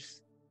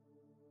slaves,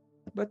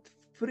 but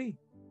free.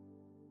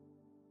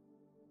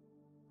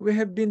 We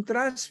have been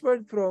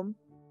transferred from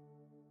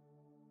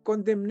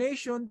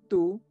condemnation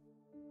to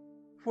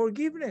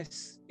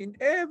forgiveness. In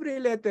every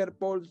letter,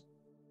 Paul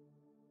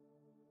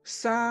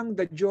sang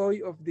the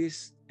joy of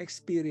this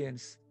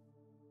experience.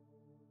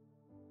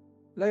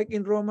 Like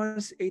in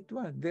Romans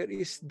 8:1, there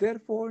is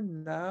therefore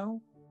now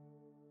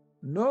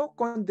no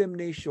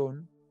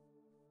condemnation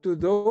to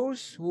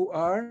those who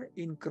are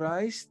in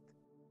Christ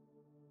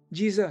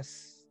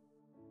Jesus.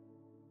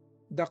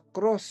 The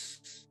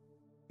cross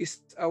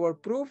is our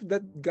proof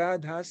that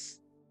God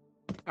has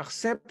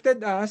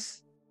accepted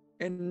us,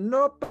 and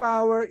no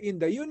power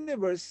in the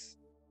universe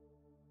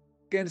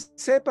can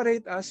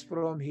separate us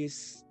from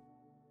His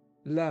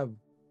love.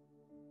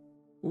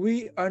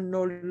 We are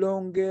no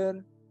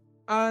longer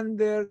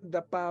under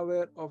the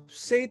power of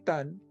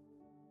Satan,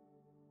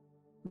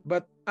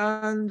 but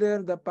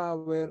under the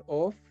power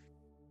of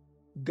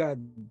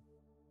God.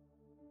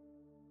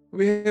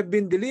 We have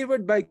been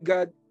delivered by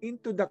God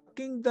into the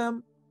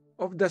kingdom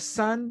of the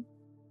Son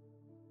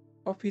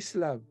of His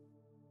love.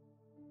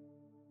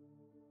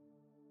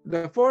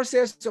 The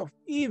forces of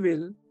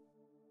evil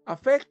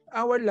affect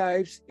our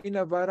lives in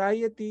a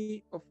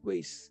variety of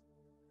ways.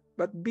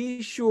 But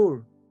be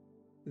sure,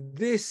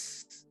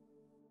 this,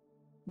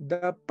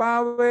 the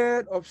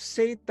power of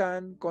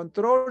Satan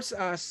controls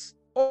us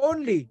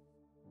only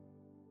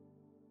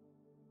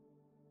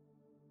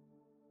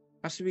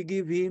as we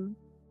give him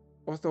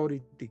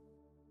authority.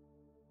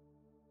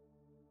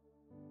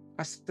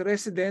 As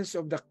residents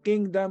of the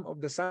kingdom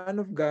of the Son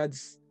of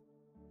God's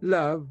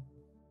love,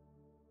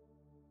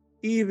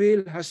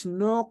 evil has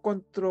no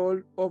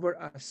control over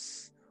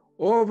us,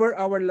 over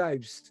our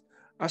lives.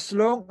 As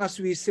long as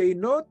we say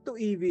no to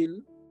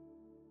evil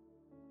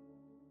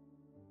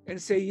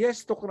and say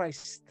yes to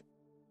Christ.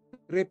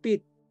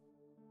 Repeat,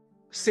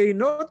 say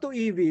no to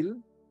evil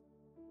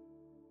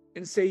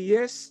and say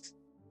yes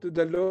to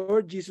the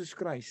Lord Jesus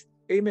Christ.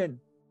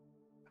 Amen.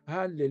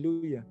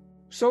 Hallelujah.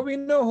 So we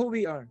know who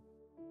we are.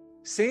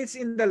 Saints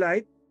in the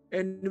light,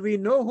 and we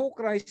know who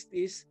Christ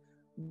is,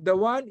 the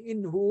one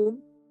in whom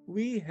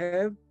we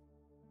have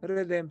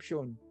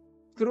redemption.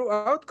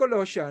 Throughout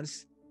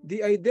Colossians,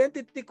 the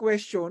identity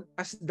question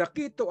as the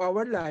key to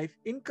our life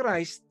in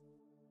Christ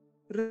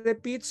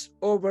repeats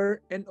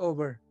over and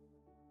over,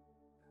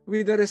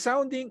 with the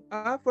resounding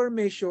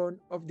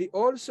affirmation of the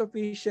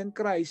all-sufficient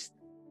Christ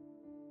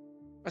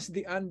as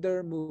the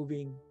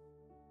undermoving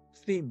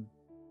theme.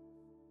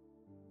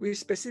 We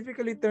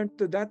specifically turn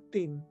to that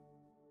theme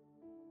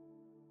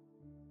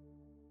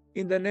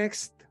in the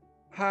next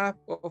half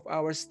of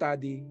our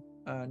study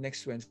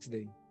next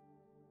Wednesday.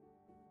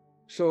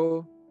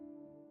 So,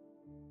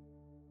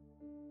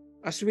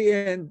 as we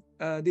end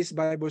this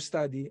Bible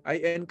study, I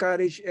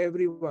encourage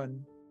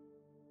everyone,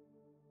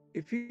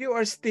 if you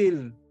are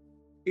still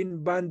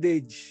in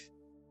bondage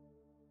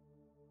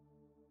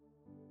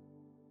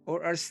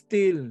or are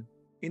still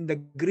in the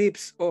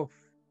grips of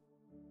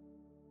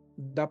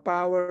the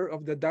power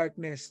of the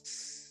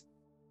darkness,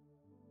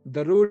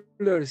 the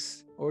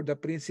rulers or the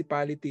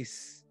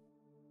principalities,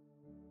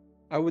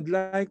 I would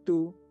like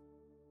to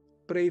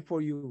pray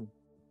for you.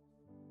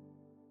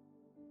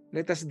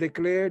 Let us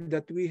declare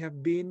that we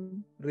have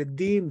been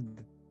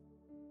redeemed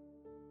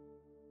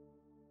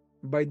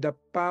by the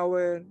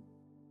power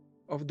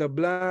of the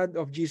blood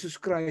of Jesus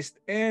Christ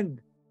and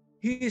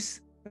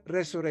His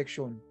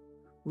resurrection.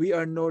 We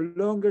are no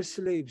longer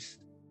slaves,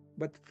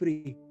 but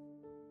free.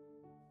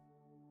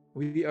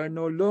 We are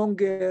no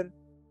longer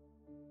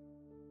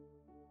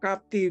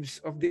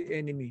captives of the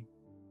enemy,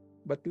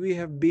 but we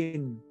have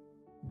been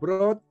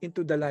brought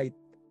into the light,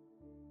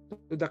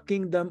 to the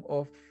kingdom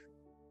of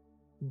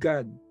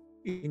God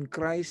in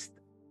Christ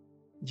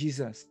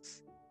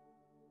Jesus.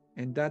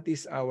 And that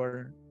is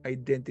our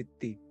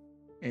identity.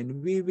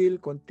 And we will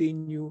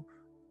continue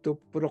to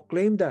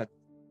proclaim that.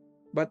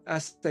 But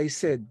as I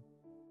said,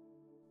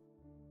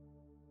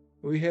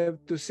 we have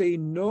to say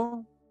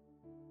no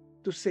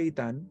to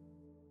Satan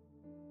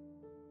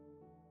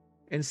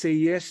and say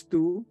yes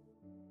to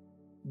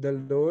the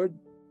Lord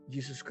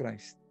Jesus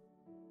Christ.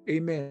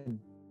 Amen.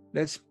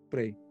 Let's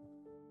pray.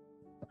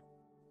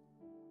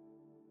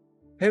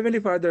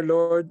 Heavenly Father,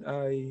 Lord,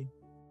 I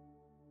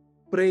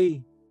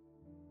pray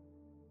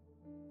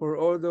for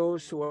all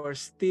those who are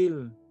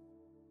still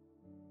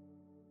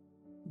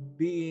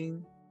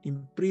being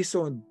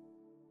imprisoned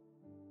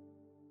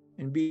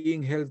and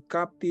being held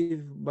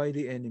captive by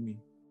the enemy.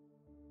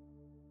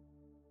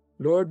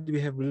 Lord, we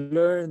have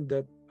learned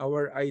that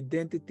our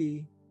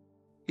identity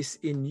is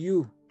in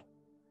you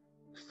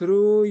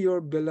through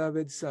your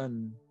beloved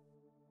Son,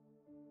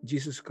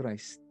 Jesus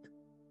Christ.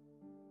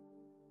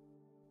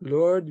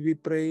 Lord, we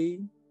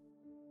pray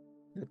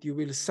that you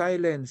will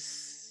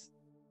silence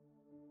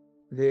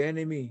the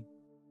enemy,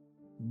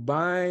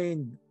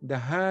 bind the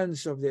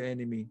hands of the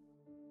enemy,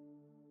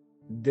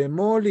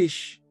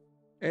 demolish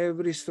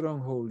every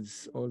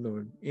strongholds, O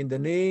Lord, in the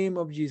name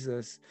of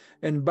Jesus,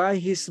 and by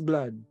His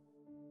blood,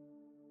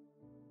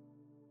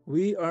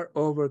 we are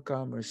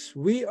overcomers.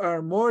 We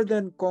are more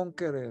than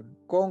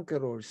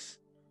conquerors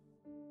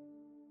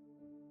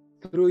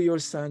through your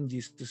Son,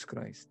 Jesus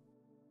Christ.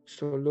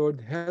 So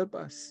Lord, help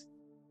us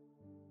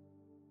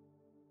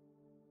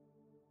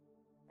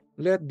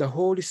let the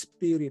Holy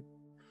Spirit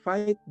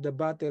fight the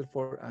battle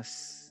for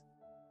us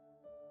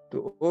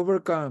to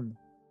overcome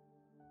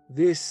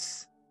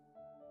these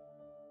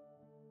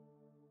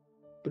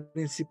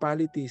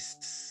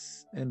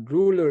principalities and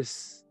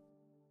rulers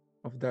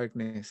of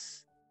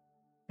darkness.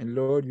 And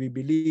Lord, we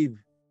believe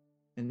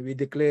and we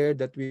declare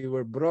that we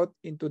were brought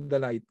into the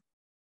light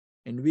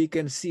and we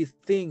can see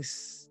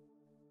things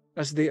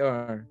as they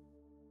are.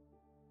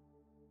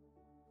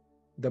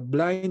 The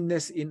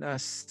blindness in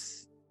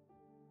us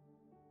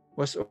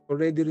was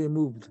already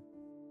removed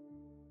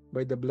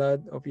by the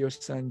blood of your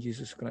Son,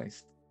 Jesus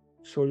Christ.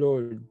 So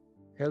Lord,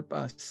 help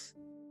us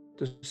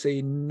to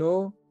say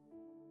no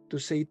to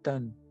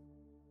Satan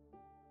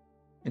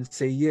and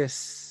say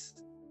yes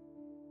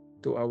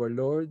to our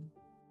Lord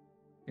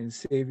and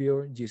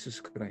Savior,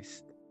 Jesus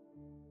Christ.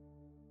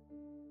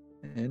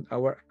 And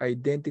our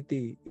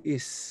identity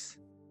is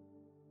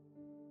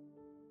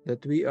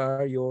that we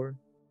are your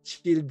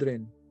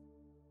children,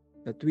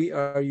 that we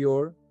are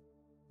your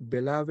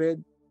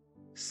beloved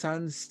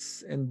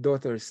sons and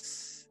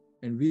daughters,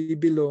 and we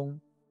belong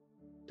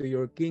to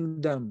your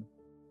kingdom.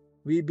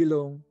 We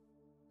belong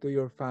to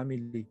your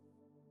family.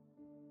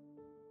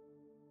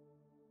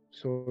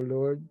 So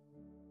Lord,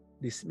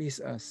 dismiss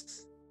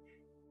us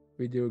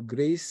with your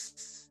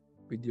grace,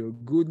 with your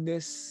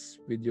goodness,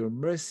 with your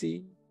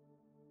mercy.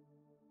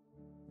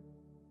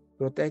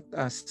 Protect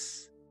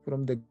us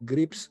from the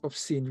grips of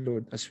sin,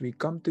 Lord, as we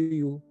come to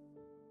you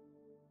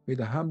with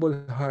a humble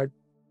heart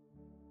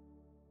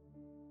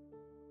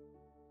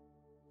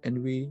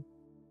and we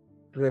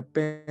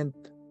repent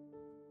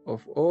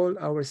of all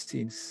our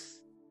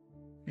sins,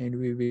 and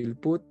we will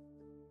put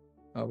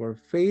our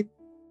faith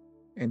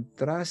and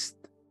trust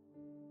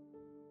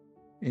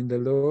in the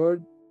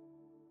Lord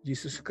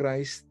Jesus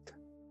Christ,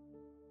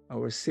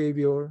 our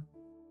Savior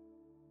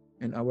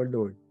and our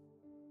Lord.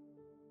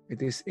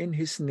 It is in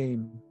His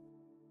name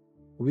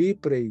we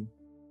pray.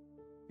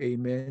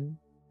 Amen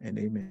and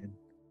amen.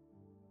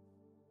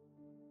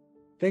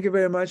 Thank you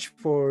very much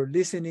for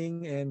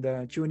listening and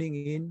tuning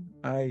in.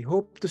 I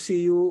hope to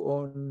see you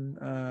on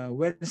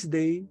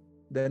Wednesday,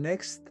 the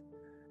next,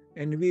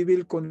 and we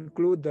will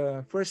conclude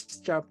the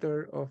first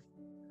chapter of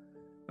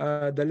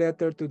the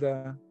letter to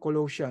the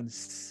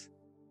Colossians.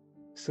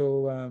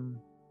 So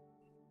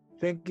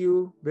thank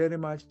you very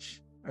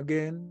much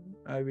again.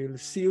 I will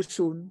see you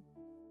soon.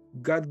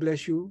 God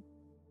bless you.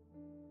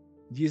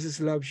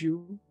 Jesus loves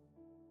you.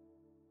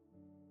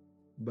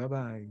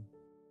 Bye-bye.